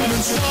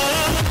commitments that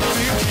I'm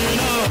thinking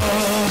of.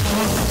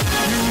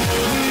 You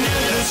wouldn't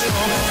get this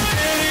from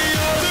any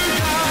other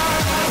guy.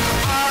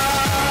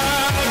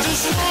 I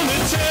just wanna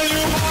tell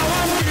you how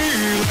I'm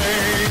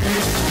feeling.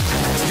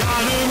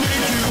 Gotta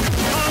make you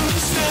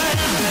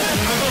understand.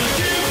 Never gonna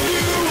give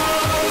you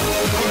up,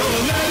 never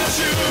gonna let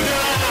you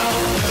down,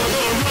 never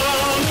gonna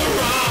run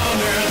around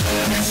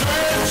and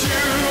desert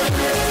you.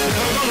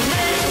 Never gonna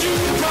make you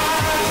cry,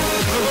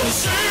 never gonna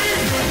say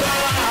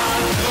goodbye,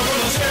 never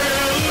gonna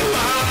tell a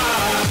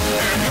lie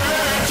and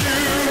hurt you.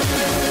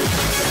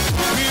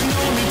 We've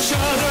known each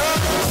other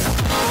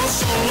for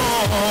so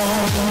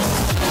long.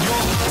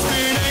 Your heart's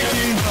been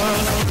aching,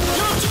 but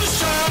you're too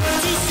shy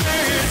to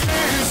say it.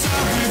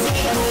 Inside we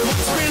don't know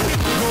what's been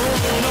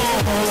going on.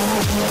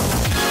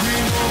 We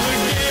know the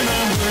game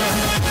and we're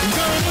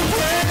gonna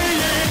play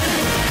it.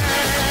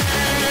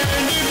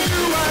 And if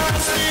you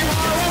ask me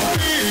how I'm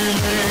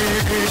feeling,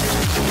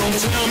 don't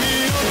tell me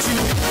you're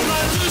too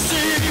blind to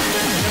see.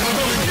 Never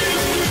gonna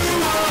give you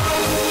up,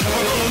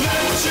 never gonna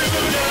let you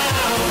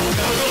down,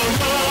 never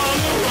gonna run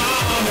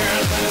around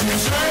and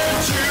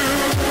desert you.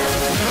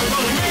 Never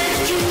gonna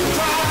make you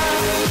cry,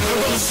 never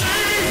gonna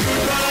say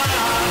goodbye,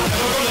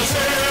 never gonna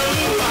tell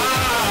a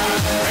lie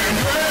and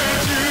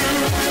hurt you.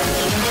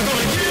 Never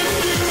gonna give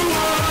you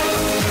up,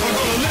 never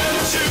gonna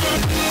let you.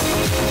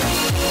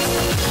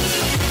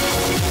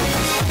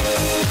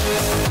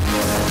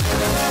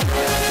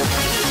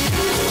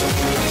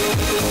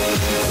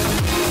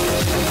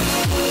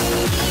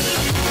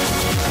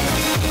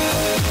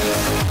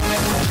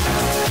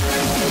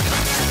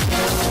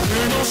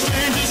 We're no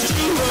strangers to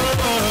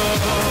love.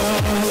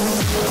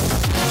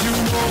 You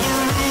know the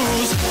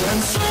rules,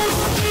 and so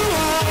do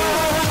I.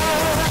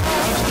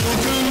 I've no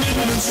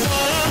commitments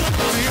that I'm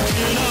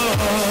thinking of.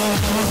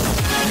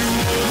 You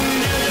wouldn't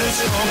get this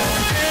from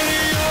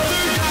any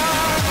other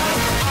guy.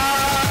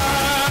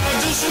 I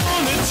just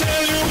wanna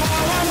tell you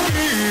how I'm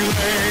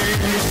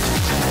feeling.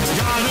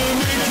 Gotta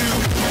make you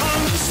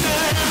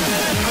understand.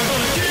 Never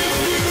gonna give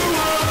you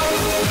up,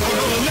 never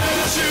gonna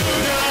let you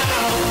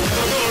down,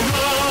 never gonna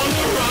run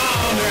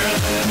around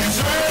and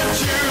desert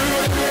you.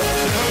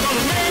 Never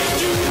gonna make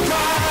you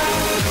cry,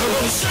 never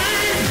gonna say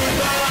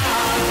goodbye,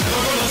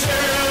 never gonna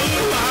tell a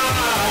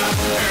lie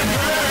and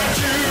hurt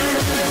you.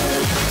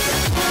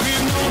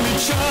 We've known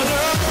each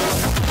other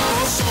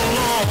for so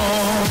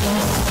long.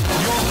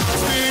 Your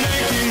heart's been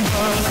aching,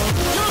 but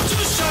you're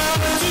too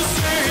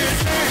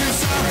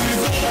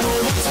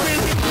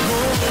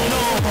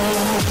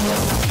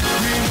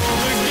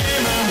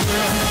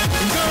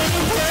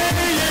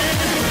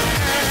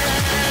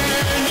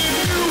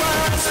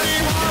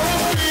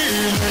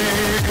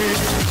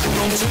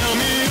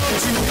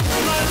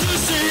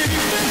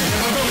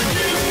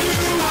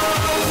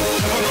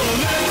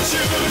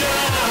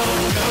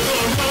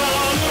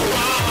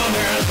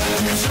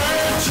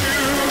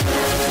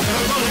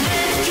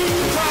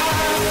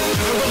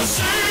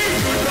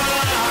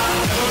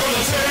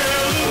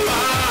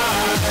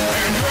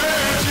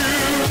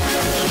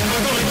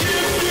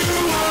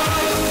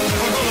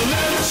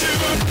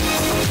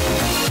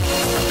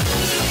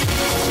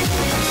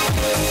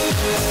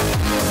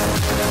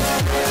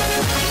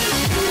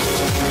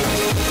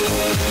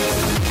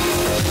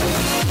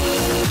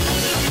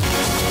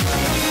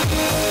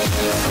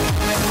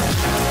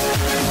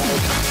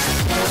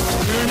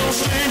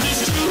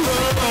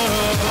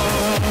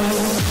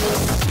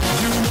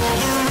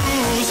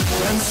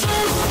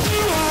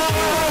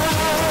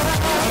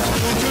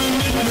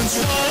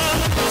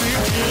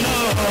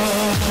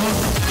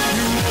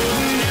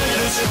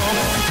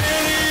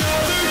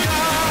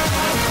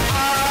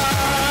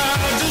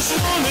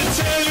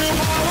tell you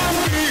how I'm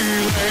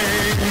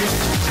feeling.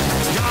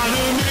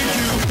 Gotta make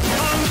you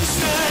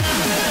understand.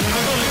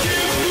 Never gonna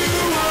give you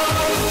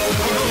up,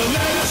 never gonna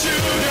let you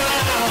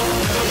down,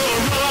 never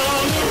gonna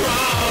run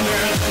around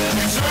and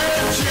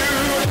desert you,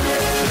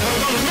 never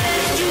gonna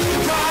make you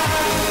cry,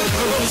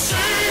 never gonna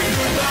say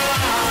goodbye,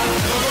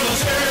 never gonna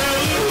tell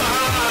a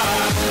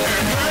lie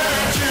and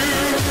hurt you.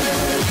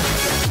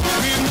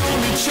 We've known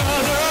each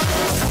other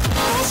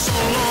for so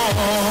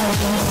long.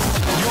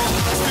 Your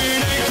heart's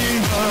been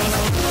aching, but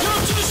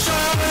you're too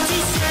shy to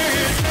say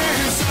it.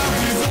 Inside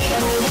we don't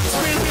know what's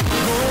been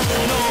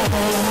going on.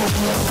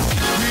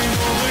 We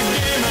know the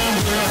game and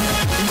we're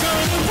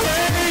gonna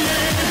play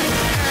it.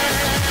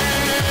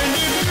 And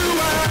if you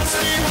ask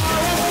me how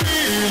I'm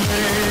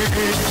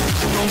feeling,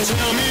 don't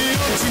tell me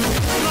you're too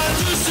blind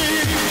to see.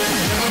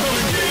 Never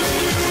gonna give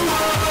you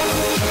up,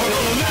 never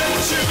gonna let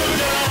you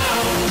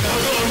down,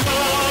 never gonna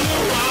run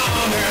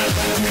around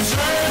and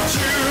desert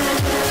you,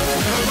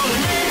 never gonna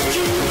make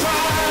you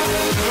cry,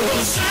 never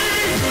gonna say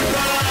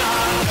goodbye,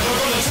 never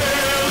gonna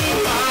tell a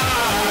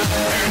lie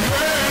and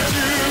hurt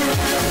you,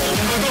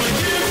 never gonna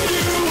give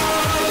you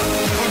up,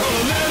 never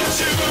gonna let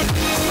you.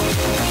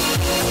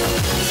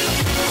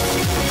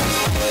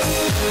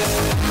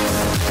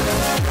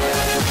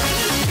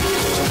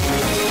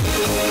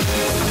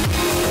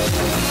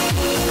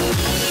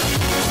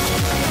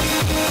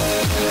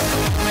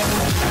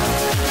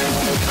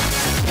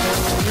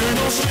 We're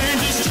no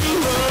strangers to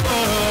love.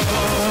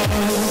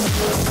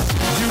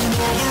 You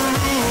know the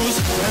rules,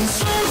 and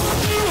so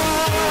do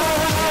I.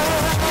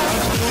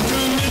 No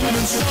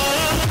commitments that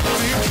I'm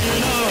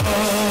thinking of.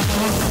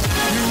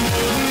 You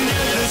wouldn't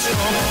get this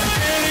from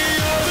any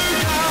other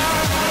guy.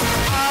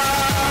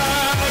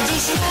 I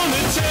just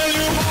wanna tell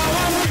you how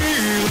I'm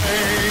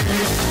feeling.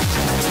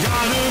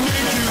 Gotta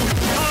make you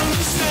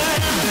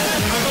understand.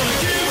 Never gonna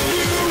give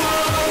you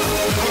up,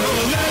 never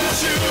gonna let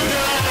you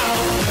down,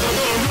 never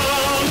gonna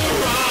run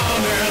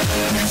around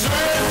and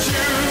desert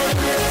you,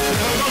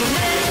 never gonna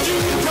make you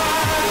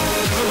cry,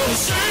 never gonna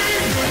say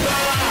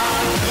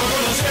goodbye, never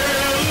gonna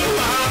tell a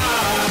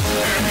lie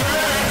and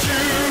hurt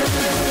you.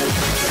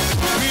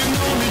 We've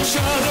known each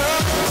other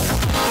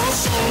for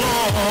so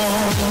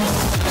long.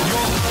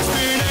 Your heart's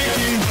been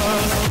aching,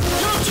 but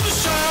you're too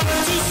shy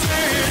to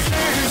say it.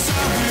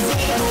 Inside we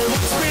don't know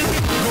what's been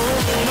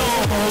going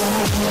on.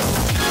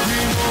 We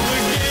know the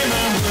game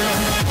and we're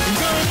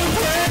gonna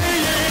play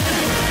it.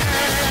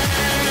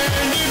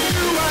 And if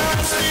you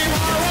ask me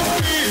how I'm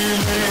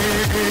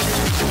feeling,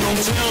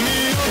 don't tell me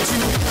you're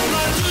too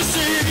blind to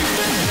see.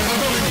 Never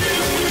gonna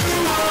give you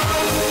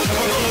up,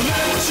 never gonna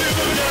let you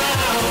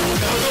down,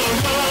 never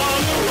gonna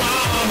run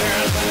around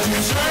and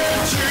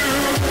desert you,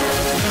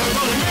 never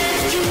gonna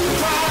make you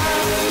cry,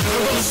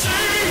 never gonna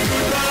say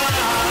goodbye,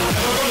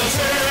 never gonna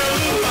tell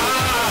a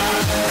lie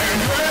and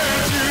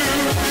hurt you,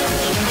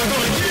 never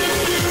gonna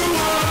give you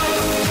up,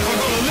 never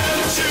gonna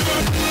let you.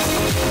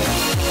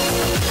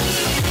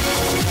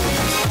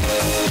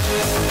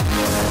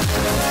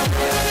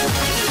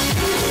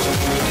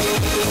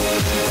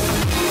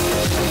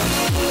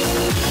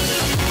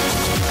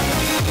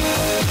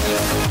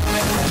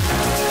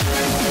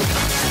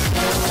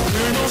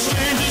 We're no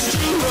strangers to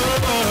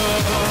love.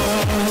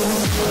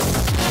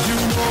 You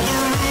know the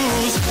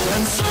rules,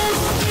 and so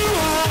do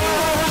I.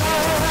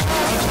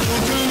 No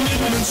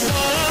commitments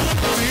that I'm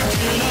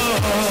thinking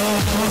of.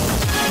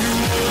 You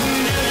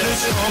wouldn't get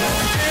this from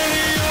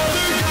any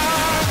other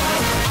guy.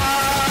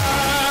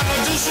 I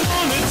just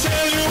wanna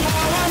tell you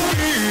how I'm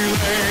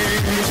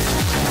feeling.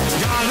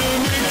 Gotta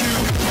make you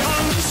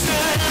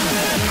understand.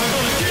 Never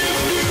gonna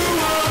give you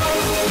up,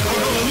 never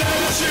gonna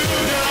let you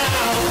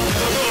down,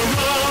 never gonna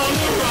run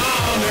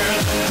around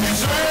and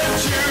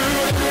desert you,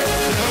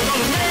 never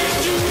gonna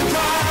make you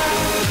cry,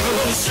 never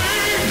gonna say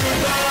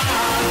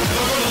goodbye,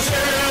 never gonna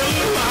tell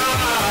a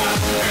lie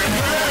and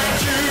hurt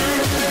you.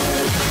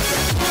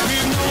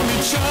 We've known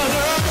each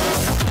other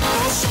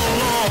for so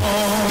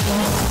long.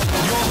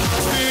 Your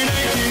heart's been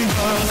aching,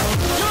 but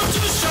you're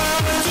too shy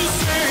to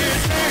say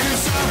it.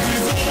 Inside we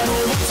don't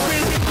know what's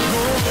been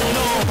going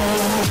on.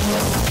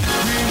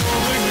 We know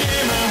the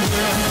game and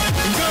we're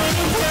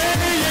gonna play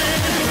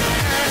it.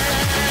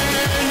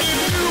 And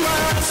if you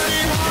ask me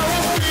how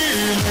I'm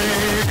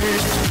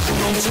feeling,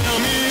 don't tell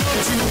me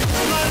you're too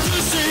blind to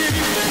see.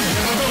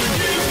 Never gonna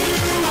give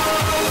you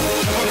up,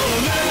 never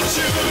gonna let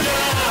you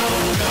down,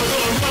 never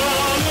gonna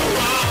run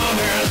around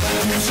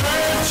and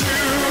desert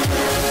you,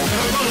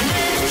 never gonna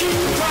make you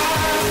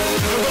cry,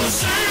 never gonna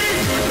say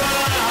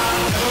goodbye,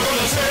 never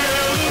gonna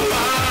tell a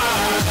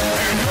lie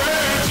and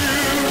hurt you,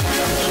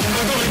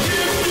 never gonna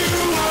give you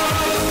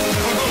up,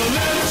 never gonna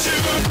let you.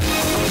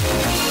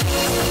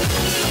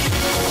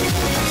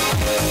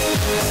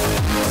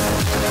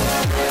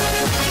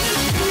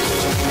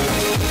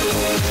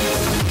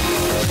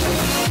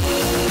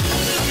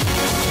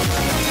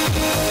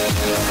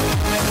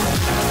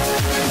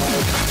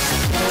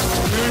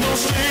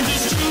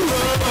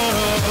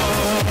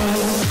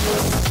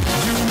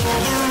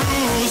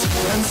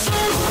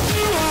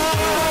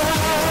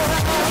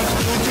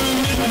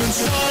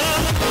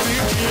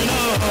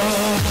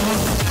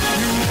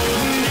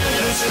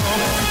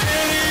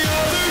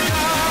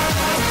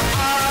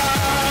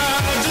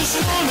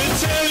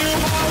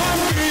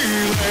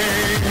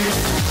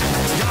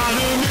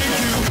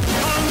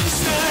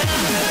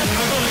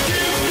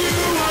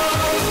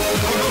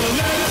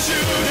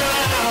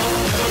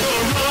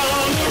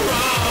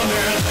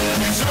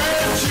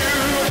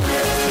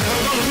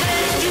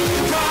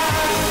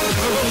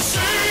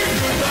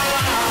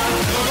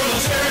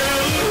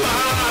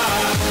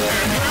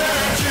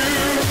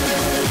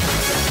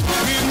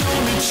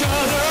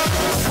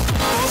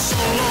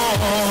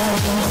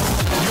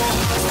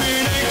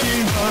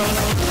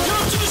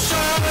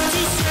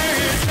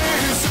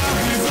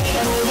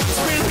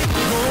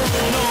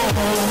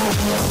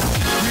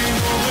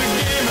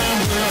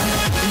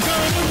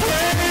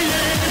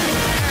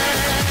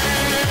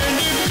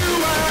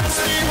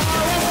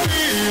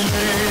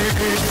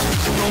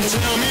 Don't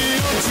tell me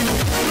you're too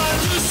blind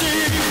to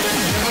see.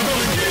 Never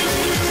gonna give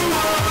you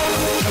up,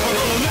 never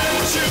gonna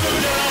let you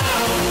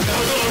down,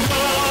 never gonna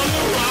run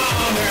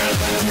around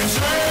and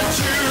desert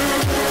you.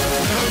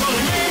 Never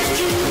gonna make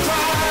you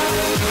cry,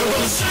 never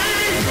gonna say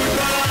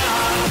goodbye,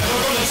 never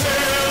gonna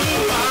tell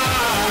a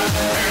lie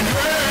and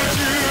hurt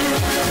you.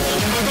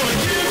 Never gonna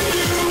give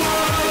you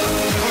up,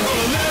 never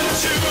gonna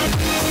let you.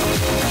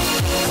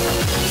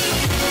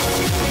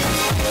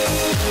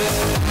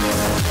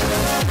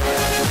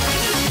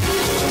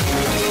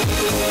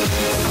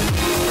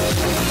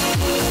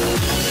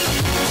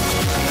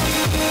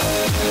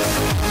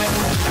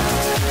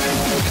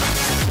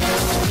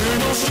 We're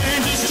no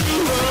strangers to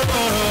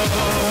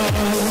love.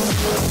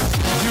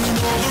 You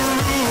know the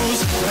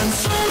rules, and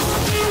so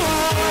do I.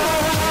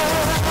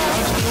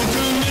 I've no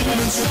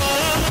commitments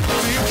while I'm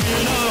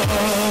thinking of.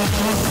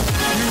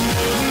 You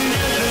wouldn't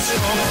get this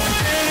from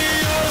any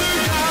other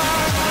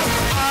guy.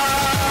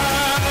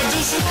 I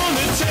just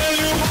wanna tell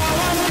you how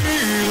I'm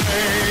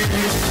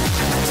feeling.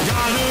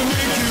 Gotta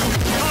make you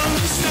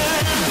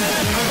understand.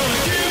 Never gonna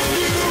give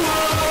you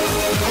up,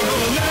 never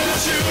gonna let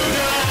you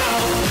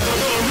down, never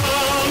gonna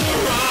run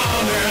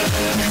around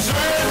and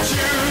desert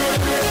you.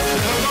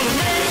 Never gonna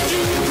make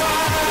you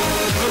cry,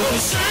 never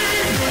gonna say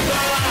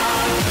goodbye,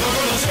 never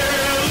gonna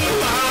tell a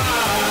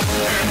lie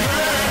and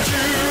hurt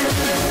you.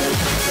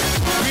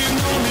 We've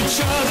known each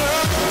other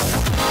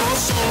for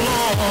so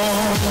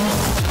long.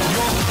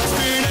 Your heart's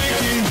been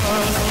aching,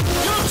 but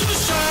you're too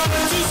shy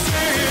to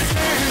say it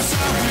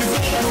inside. We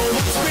don't know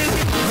what's been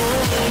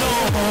going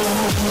on.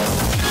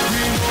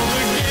 We know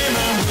the game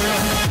and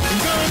we're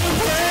gonna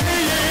play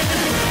it.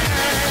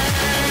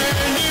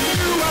 And if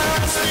you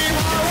ask me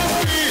how I'm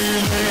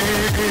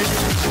feeling,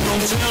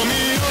 don't tell me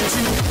you're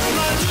too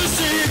blind to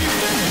see.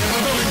 Never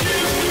gonna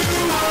give you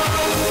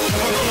up,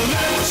 never gonna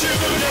let you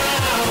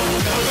down,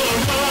 never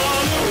gonna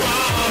run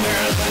around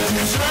and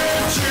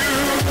desert you.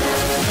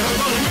 Never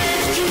gonna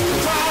make you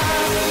cry,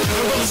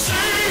 never gonna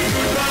say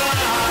goodbye,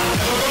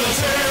 never gonna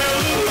tell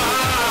a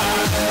lie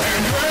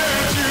and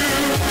hurt you.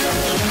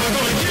 Never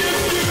gonna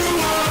give you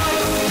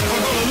up, never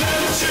gonna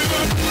let you.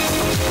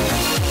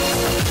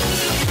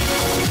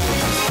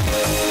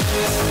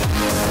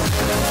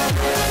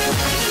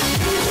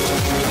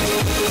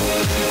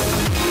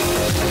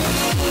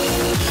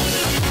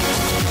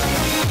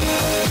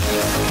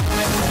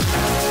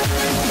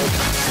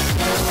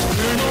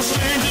 We're no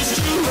strangers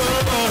to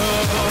love.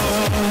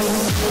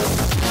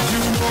 You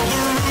know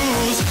the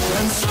rules,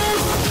 and so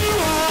do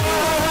I.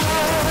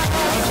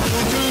 I've no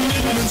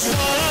commitments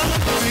while I'm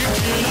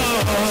thinking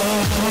of.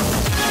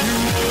 You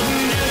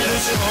wouldn't get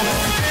this from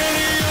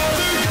any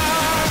other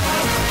guy.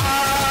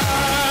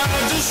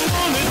 I just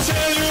wanna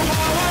tell you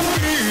how I'm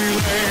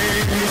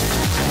feeling.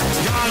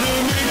 Gotta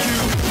make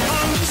you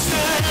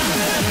understand.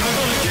 Never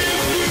gonna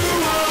give you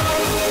up,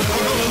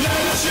 never gonna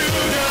let you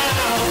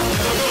down,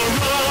 never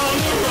gonna run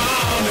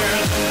around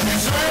and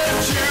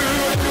desert you.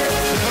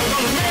 Never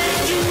gonna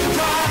make you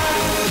cry,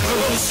 never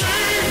gonna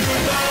say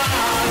goodbye,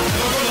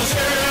 never gonna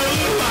tell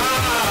a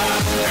lie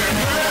and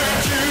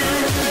hurt you.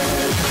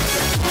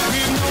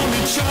 We've known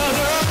each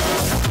other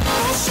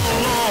for so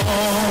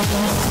long.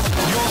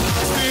 Your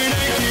heart's been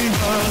aching,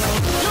 but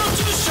you're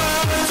too shy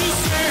to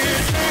say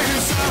it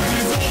inside. We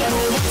don't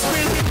know what's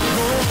been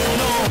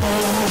going on.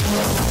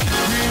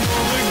 We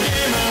know the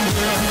game and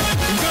we're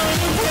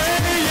gonna play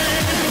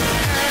it.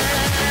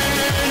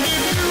 And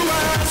if you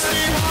ask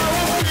me how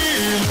I'm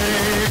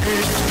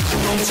feeling,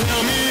 don't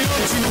tell me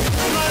you're too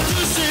blind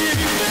to see.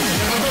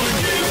 Never gonna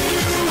give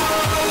you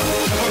up,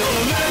 never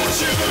gonna let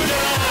you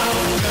down,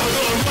 never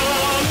gonna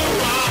run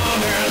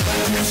around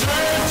and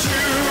desert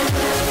you.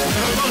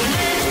 Never gonna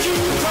make you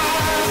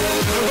cry,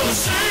 never gonna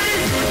say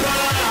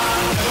goodbye,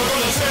 never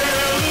gonna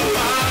tell a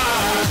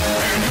lie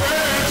and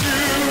hurt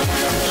you.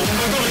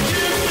 Never gonna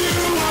give you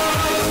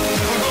up,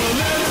 never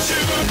gonna let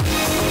you.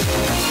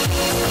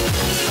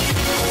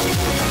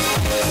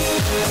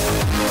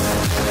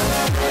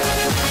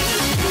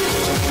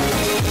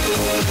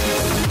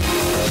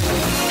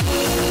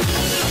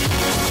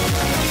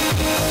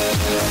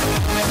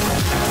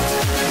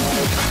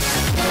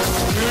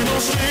 We're no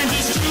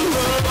strangers to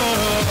love.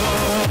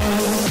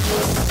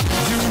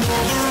 You know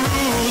the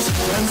rules,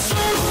 and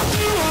so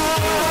do I.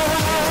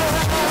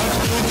 I've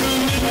no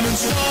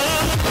commitments while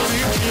I'm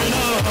thinking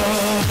of.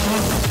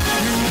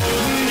 You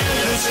wouldn't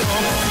get this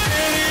from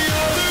any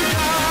other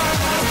guy.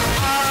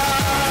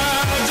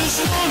 I just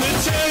wanna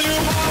tell you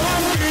how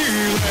I'm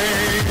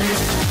feeling.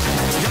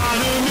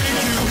 Gotta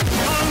make you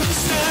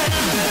understand.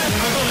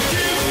 Never gonna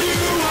give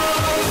you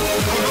up,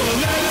 never gonna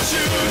let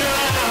you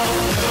down,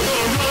 never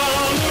gonna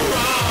run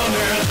around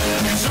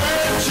and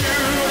desert you.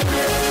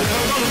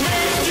 Never gonna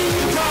make you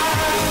cry,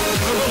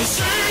 never gonna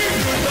say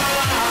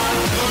goodbye,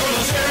 never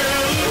gonna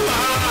tell a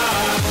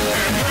lie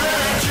and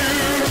hurt you.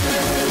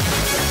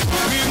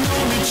 We've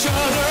known each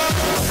other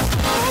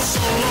for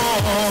so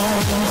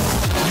long.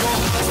 Your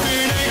heart's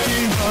been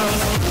aching, but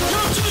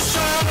you're too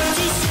shy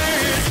to say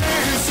it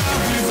inside.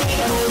 We don't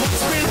know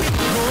what's been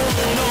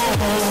going on.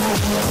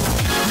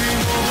 We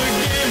know the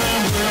game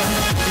and we're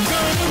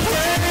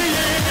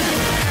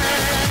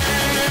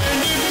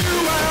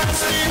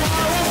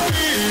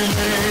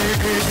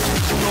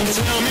Don't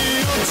tell me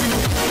you're too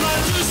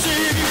blind to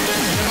see.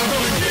 Never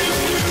gonna give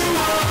you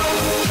up,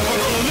 never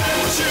gonna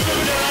let you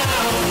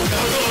down.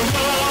 Never gonna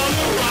run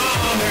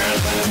around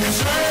and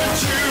desert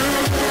you.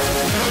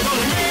 Never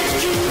gonna make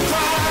you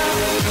cry,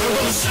 never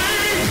gonna say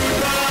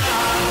goodbye.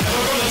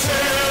 Never gonna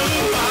tell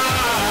a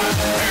lie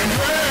and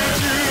hurt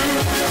you.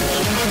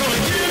 Never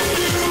gonna give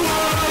you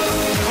up,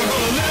 never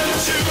gonna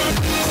let you.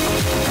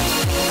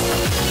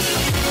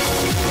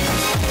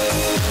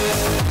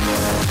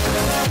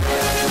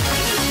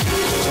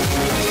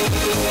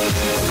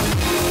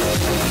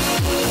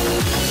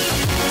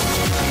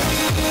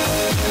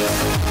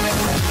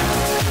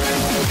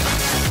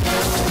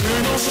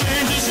 We're no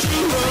strangers to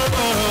love.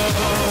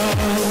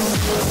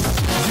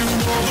 You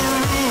know the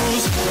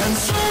rules, and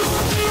so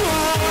do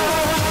I.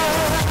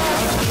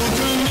 I've no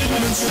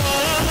commitments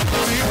that I'm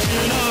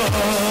thinking of.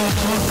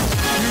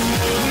 You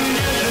wouldn't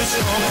get this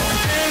from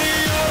any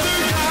other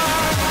guy.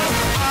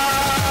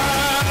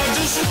 I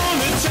just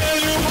wanna tell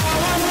you how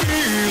I'm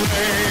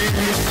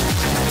feeling.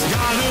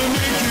 Gotta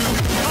make you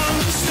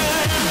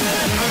understand.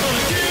 I'm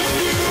gonna give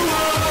you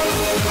up,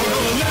 I'm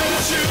gonna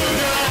let you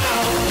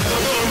down.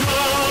 I'm gonna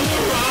run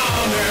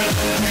around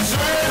and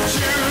desert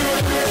you.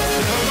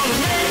 I'm gonna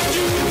make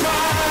you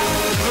cry,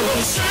 I'm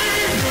gonna say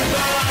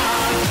goodbye.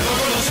 I'm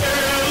gonna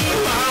tell a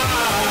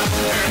lie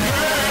and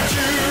hurt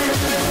you.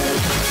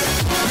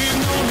 We've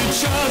known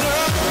each other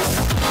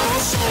for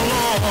so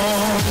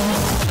long.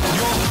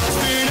 Your heart's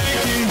been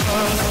aching,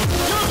 but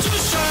you're too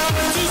shy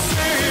to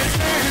say it.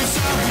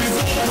 Inside we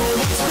don't know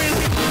what's been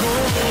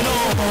going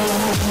on.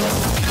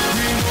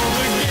 We know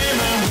the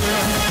game and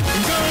we're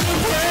gonna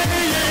play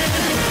it.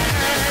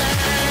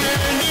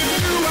 And if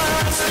you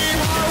ask me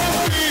how I'm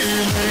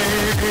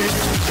feeling,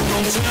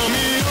 don't tell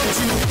me you're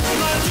too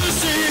blind to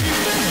see.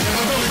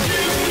 Never gonna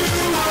give you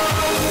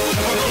up,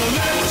 never gonna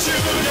let you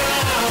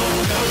down.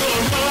 Never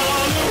gonna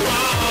run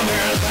around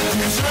and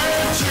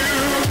desert you.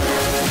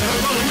 Never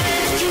gonna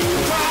make you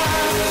cry,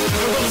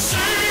 never gonna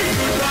say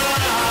goodbye.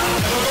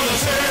 Never gonna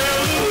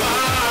tell a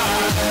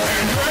lie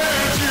and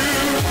hurt you.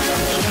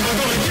 Never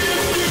gonna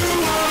give you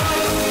up,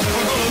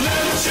 never gonna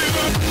let you.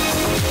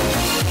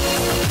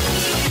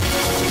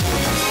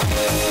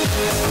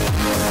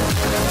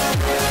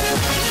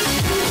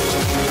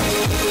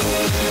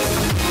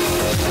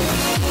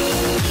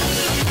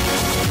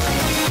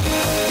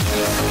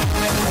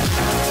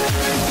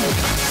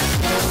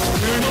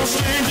 We're no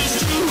strangers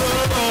to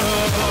love.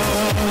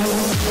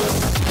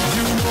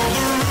 You know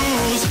the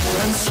rules,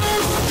 and so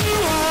do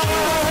I.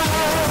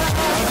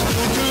 I've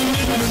no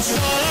commitments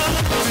that I'm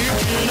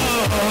thinking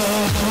of.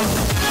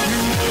 You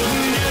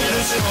wouldn't get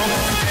this from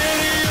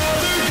any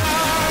other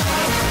guy.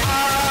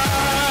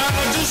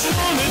 I just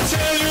wanna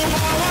tell you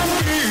how I'm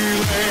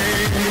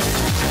feeling.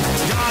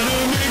 Gotta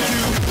make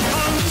you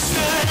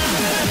understand.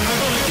 Never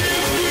gonna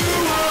give you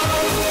up,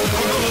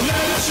 never gonna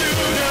let you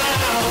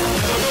down.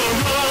 Never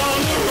gonna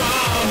run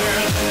around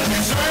and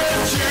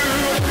desert you.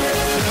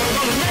 Never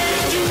gonna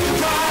make you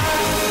cry,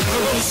 never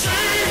gonna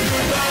say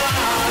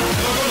goodbye.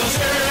 Never gonna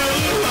tell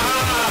a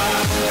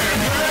lie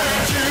and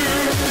hurt you.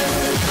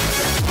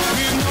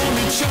 We've known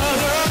each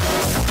other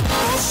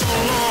for so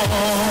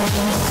long.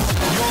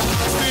 Your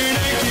heart's been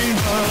aching,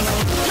 but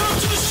you're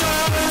too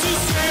shy to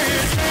say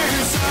it.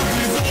 Inside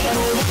we don't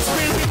know what's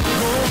been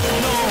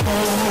going on.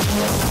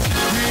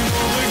 We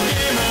know the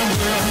game and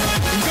we're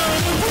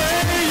gonna play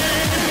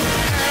it.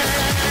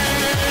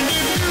 And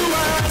if you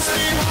ask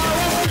me how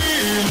I'm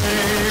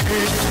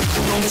feeling,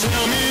 don't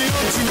tell me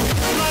you're too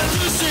blind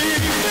to see.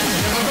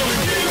 Never gonna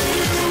give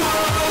you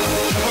up,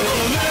 never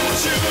gonna let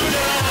you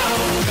down.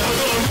 Never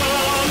gonna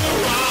run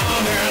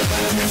around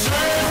and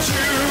desert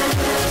you.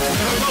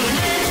 Never gonna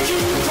make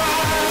you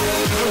cry,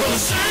 never gonna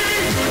say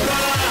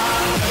goodbye.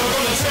 Never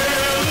gonna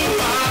tell a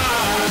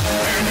lie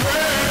and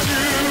hurt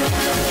you.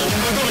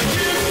 Never gonna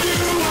give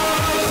you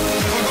up,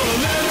 never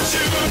gonna let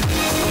you.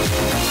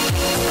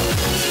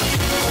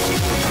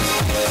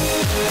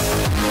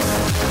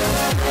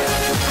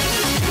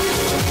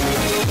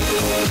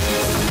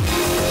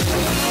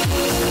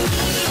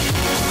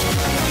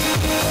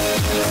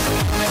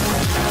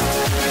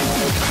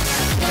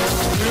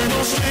 We're no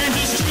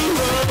strangers to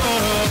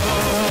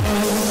love.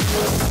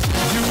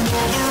 You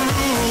know the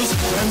rules,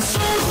 and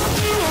so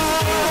do I.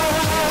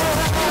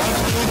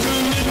 I've no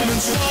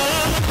commitments that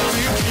I'm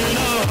thinking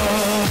of.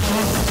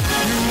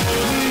 You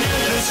wouldn't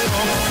get this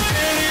from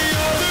any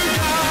other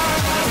guy.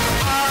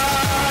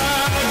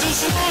 I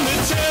just wanna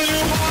tell you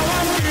how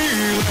I'm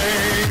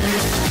feeling.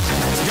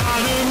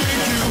 Gotta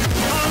make you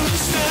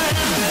understand.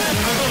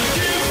 Never gonna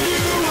give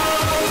you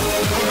up,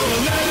 never gonna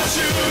let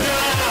you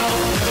down.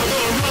 Never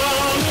gonna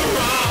run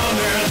around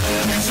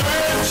and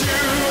desert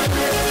you.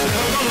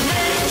 Never gonna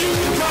make you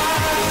cry,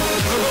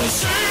 never gonna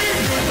say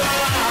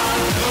goodbye.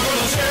 Never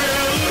gonna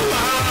tell a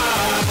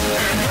lie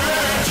and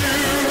hurt you.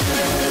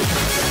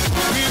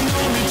 We've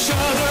known each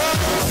other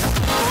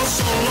for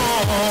so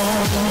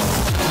long.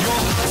 Your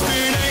heart's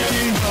been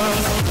aching, but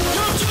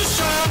you're too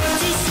shy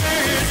to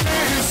say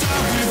it.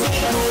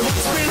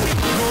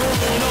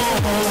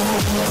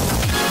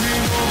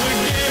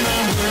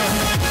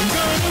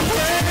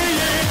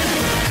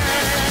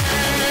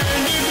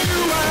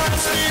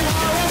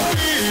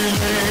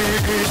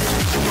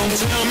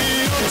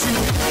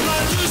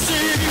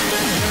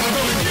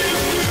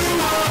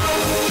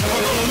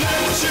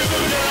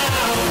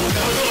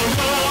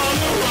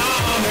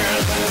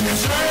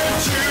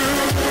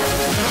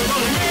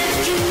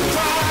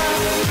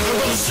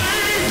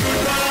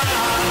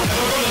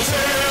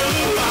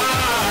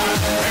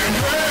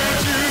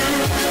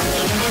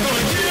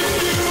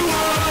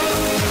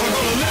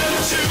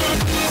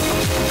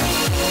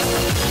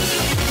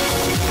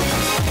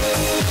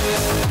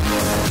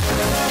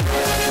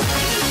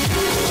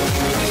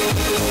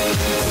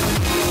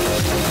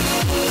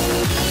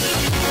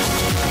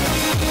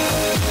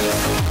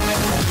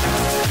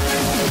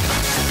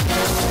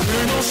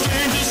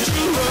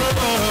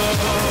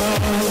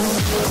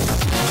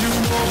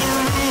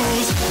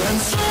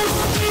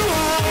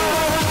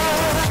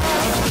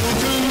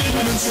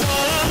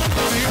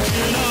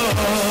 thinking of.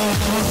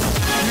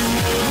 You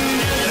wouldn't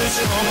get this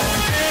from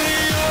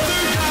any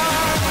other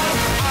guy.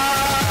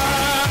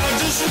 I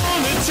just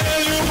wanna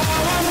tell you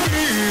how I'm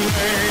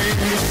feeling.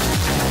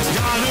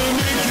 Gotta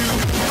make you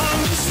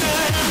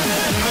understand.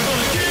 Never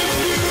gonna give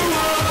you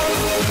up,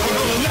 never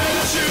gonna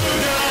let you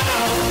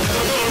down,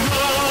 never gonna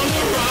run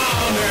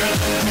around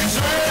and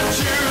desert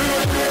you,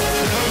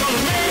 never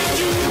gonna make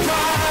you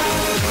cry,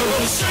 never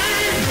gonna say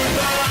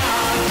goodbye,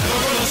 never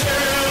gonna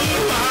tell a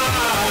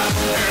lie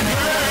and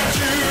hurt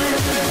you.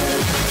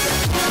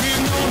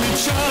 We've known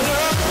each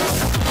other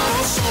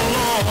for so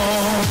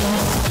long.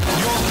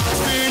 Your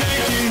heart's been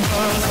aching,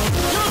 but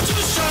you're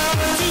too shy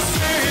to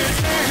say it.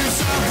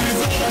 Inside we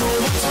don't know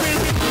what's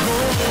been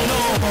going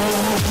on.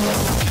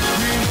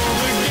 We know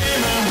the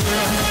game and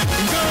we're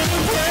gonna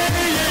play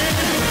it.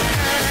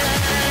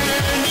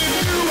 And if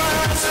you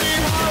ask me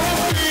how I'm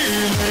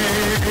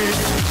feeling,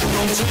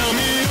 don't tell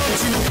me you're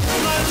too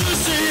blind to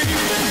see.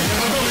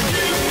 Never gonna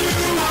give you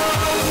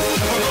up,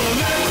 never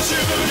gonna let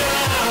you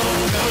down,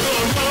 never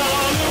gonna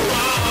run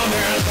around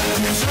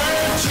and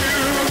desert you,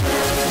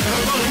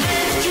 never gonna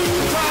make you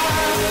cry,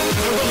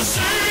 never gonna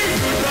say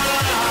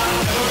goodbye,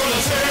 never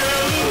gonna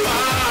tell a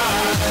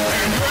lie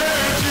and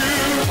hurt you,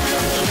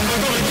 never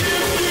gonna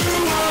give you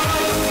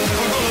up,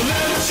 never gonna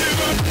let you.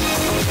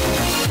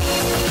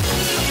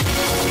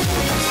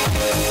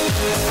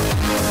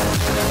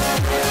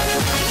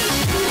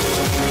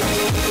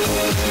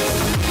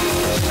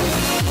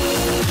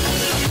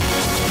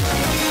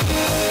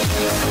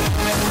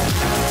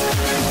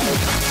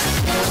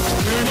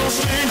 We're no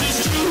strangers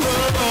to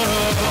love.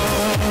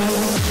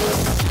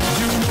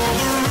 You know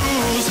the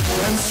rules,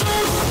 and so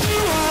do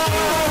I.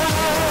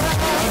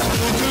 I've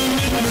no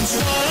commitments,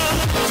 what I'm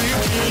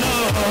thinking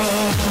of.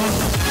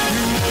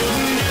 You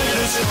wouldn't get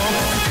this from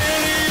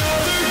any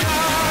other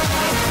guy.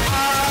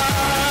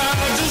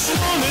 I just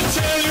wanna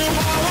tell you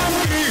how I'm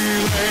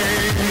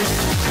feeling.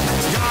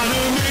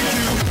 Gotta make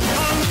you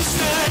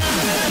understand.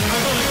 Never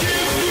gonna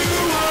give you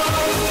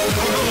up,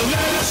 never gonna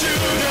let you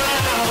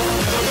down,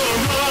 never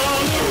gonna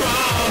run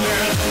around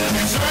and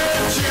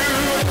desert you,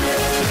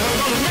 never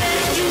gonna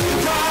make you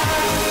cry,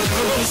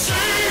 never gonna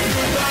say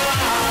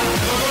goodbye,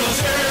 never gonna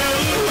tell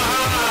a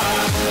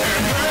lie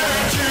and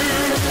hurt you.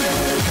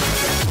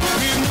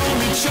 We've known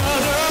each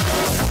other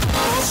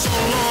for so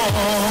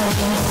long.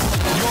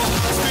 Your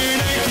heart's been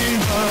aching,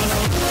 but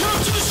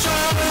you're too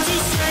shy to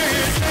say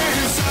it.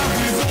 Inside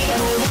we don't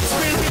know what's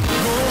been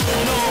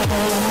going on.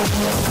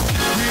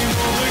 We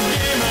know the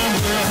game and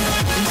we're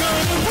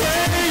gonna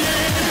play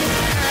it.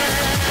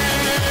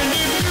 And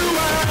if you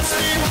ask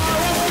me how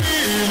I'm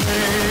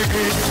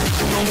feeling,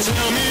 don't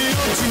tell me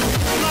you're too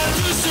blind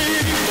to see.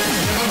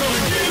 Never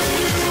gonna give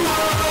you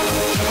up,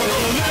 never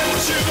gonna let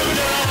you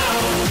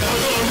down, never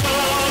gonna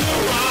run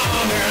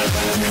around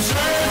and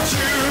desert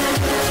you,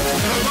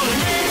 never gonna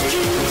make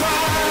you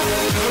cry,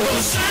 never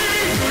gonna say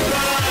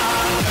goodbye,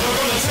 never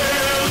gonna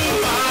tell a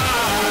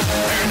lie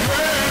and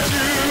hurt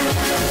you,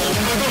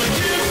 never gonna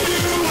give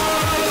you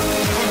up,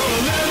 never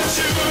gonna let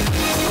you.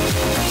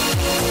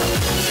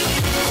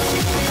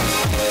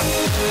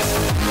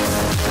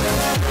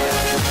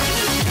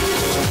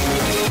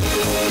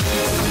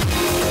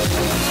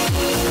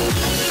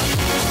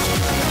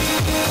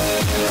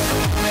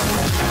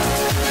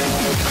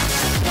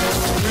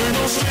 We're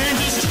no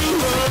strangers to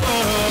love.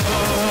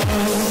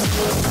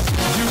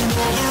 You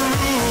know the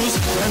rules,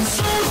 and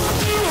so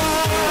do I.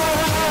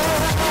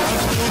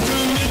 I've no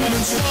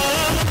commitments, what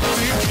I'm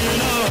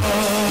thinking of.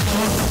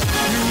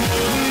 You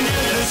wouldn't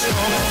get this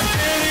from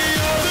any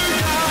other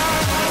guy.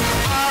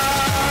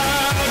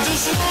 I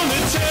just wanna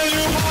tell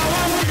you how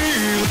I'm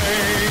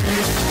feeling.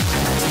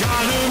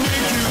 Gotta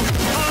make you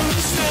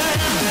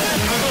understand.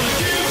 Never gonna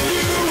give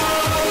you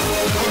up,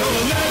 never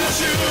gonna let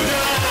you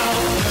down,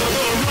 never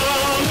gonna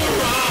run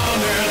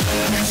around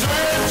and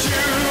desert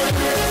you,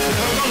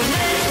 never gonna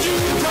make you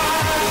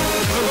cry,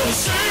 never gonna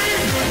say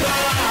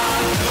goodbye,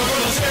 never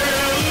gonna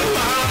tell a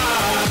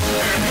lie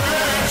and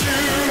hurt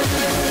you.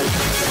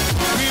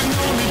 We've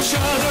known each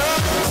other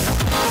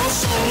for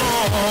so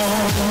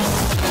long.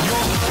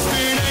 Your heart's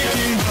been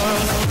aching,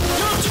 but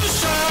you're too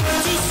shy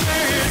to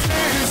say it.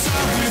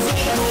 Inside we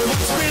don't know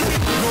what's been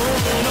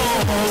going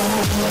on.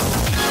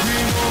 We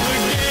know the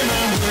game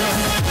and we're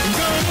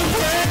gonna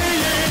play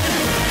it.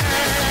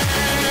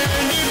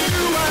 And if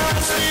you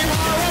ask me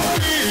how I'm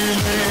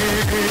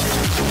feeling,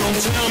 don't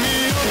tell me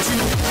you're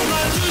too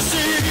blind to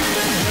see.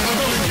 Never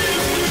gonna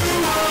give you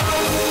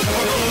up,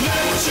 never gonna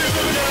let you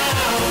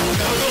down,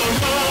 never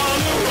gonna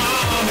run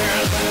around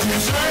and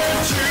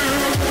desert you,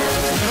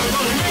 never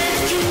gonna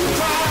make you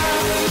cry,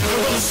 never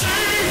gonna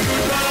say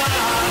goodbye,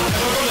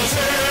 never gonna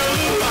tell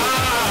a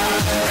lie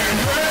and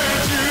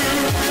hurt you,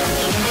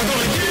 never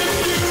gonna give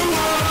you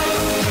up,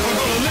 never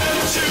gonna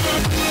let you.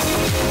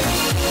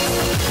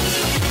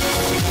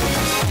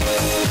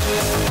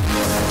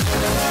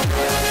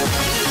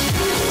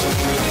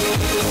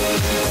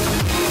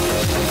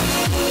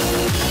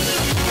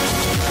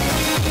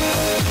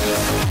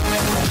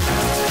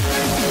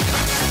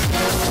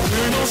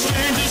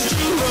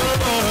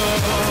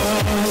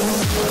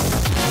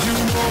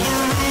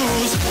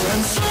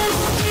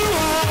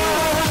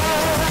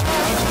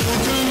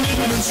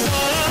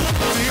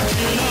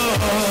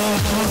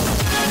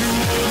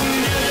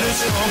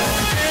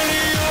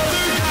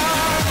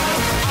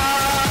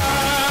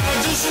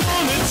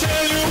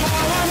 tell you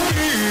how I'm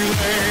feeling.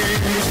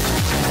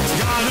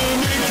 Gotta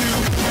make you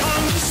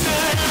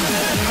understand.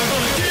 Never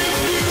gonna give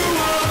you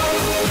up.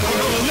 Never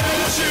gonna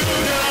let you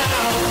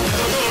down.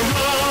 Never gonna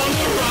run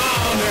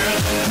around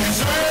and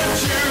desert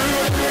you.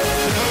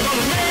 Never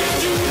gonna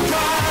make you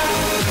cry.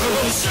 Never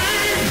gonna say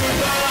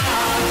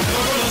goodbye.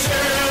 Never gonna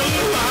tell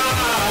a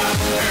lie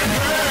and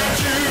hurt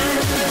you.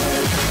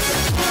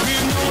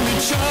 We've known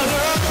each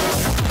other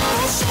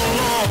for so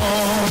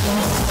long.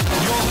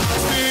 Your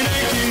heart's been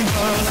aching,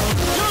 but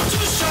you're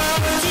too shy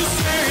to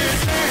say it.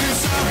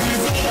 Inside we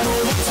don't know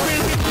what's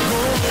been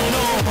going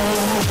on.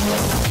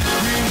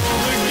 We know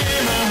the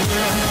game and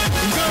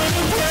we're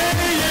gonna play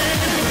it.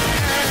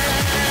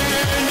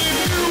 And if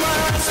you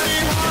ask me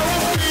how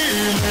I'm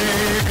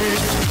feeling,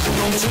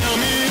 don't tell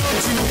me you're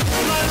too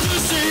blind to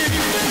see.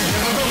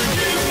 Never gonna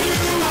give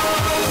you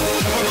up.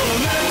 Never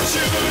gonna let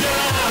you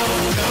down.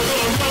 Never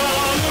gonna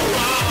run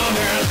around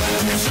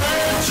and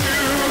desert you.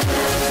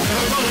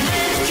 Never gonna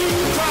make you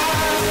cry.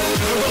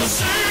 Never gonna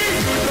say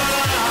goodbye.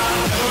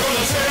 Never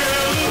gonna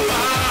tell a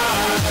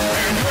lie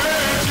and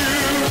hurt you.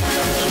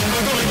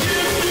 Never gonna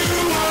give you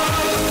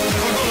up.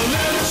 Never gonna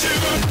let you.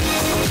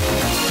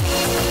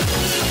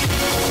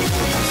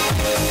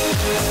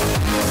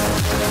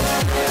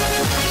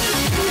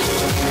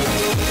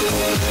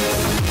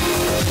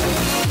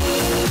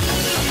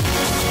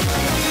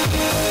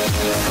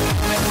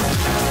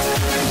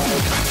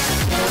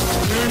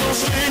 We're no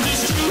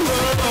strangers to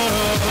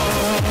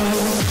love.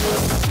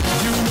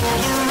 You know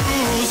the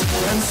rules,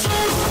 and so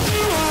do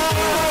I.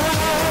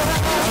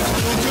 I've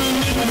no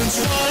commitments,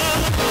 what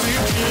I'm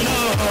thinking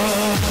of.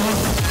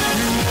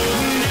 You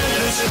wouldn't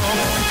get as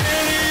strong.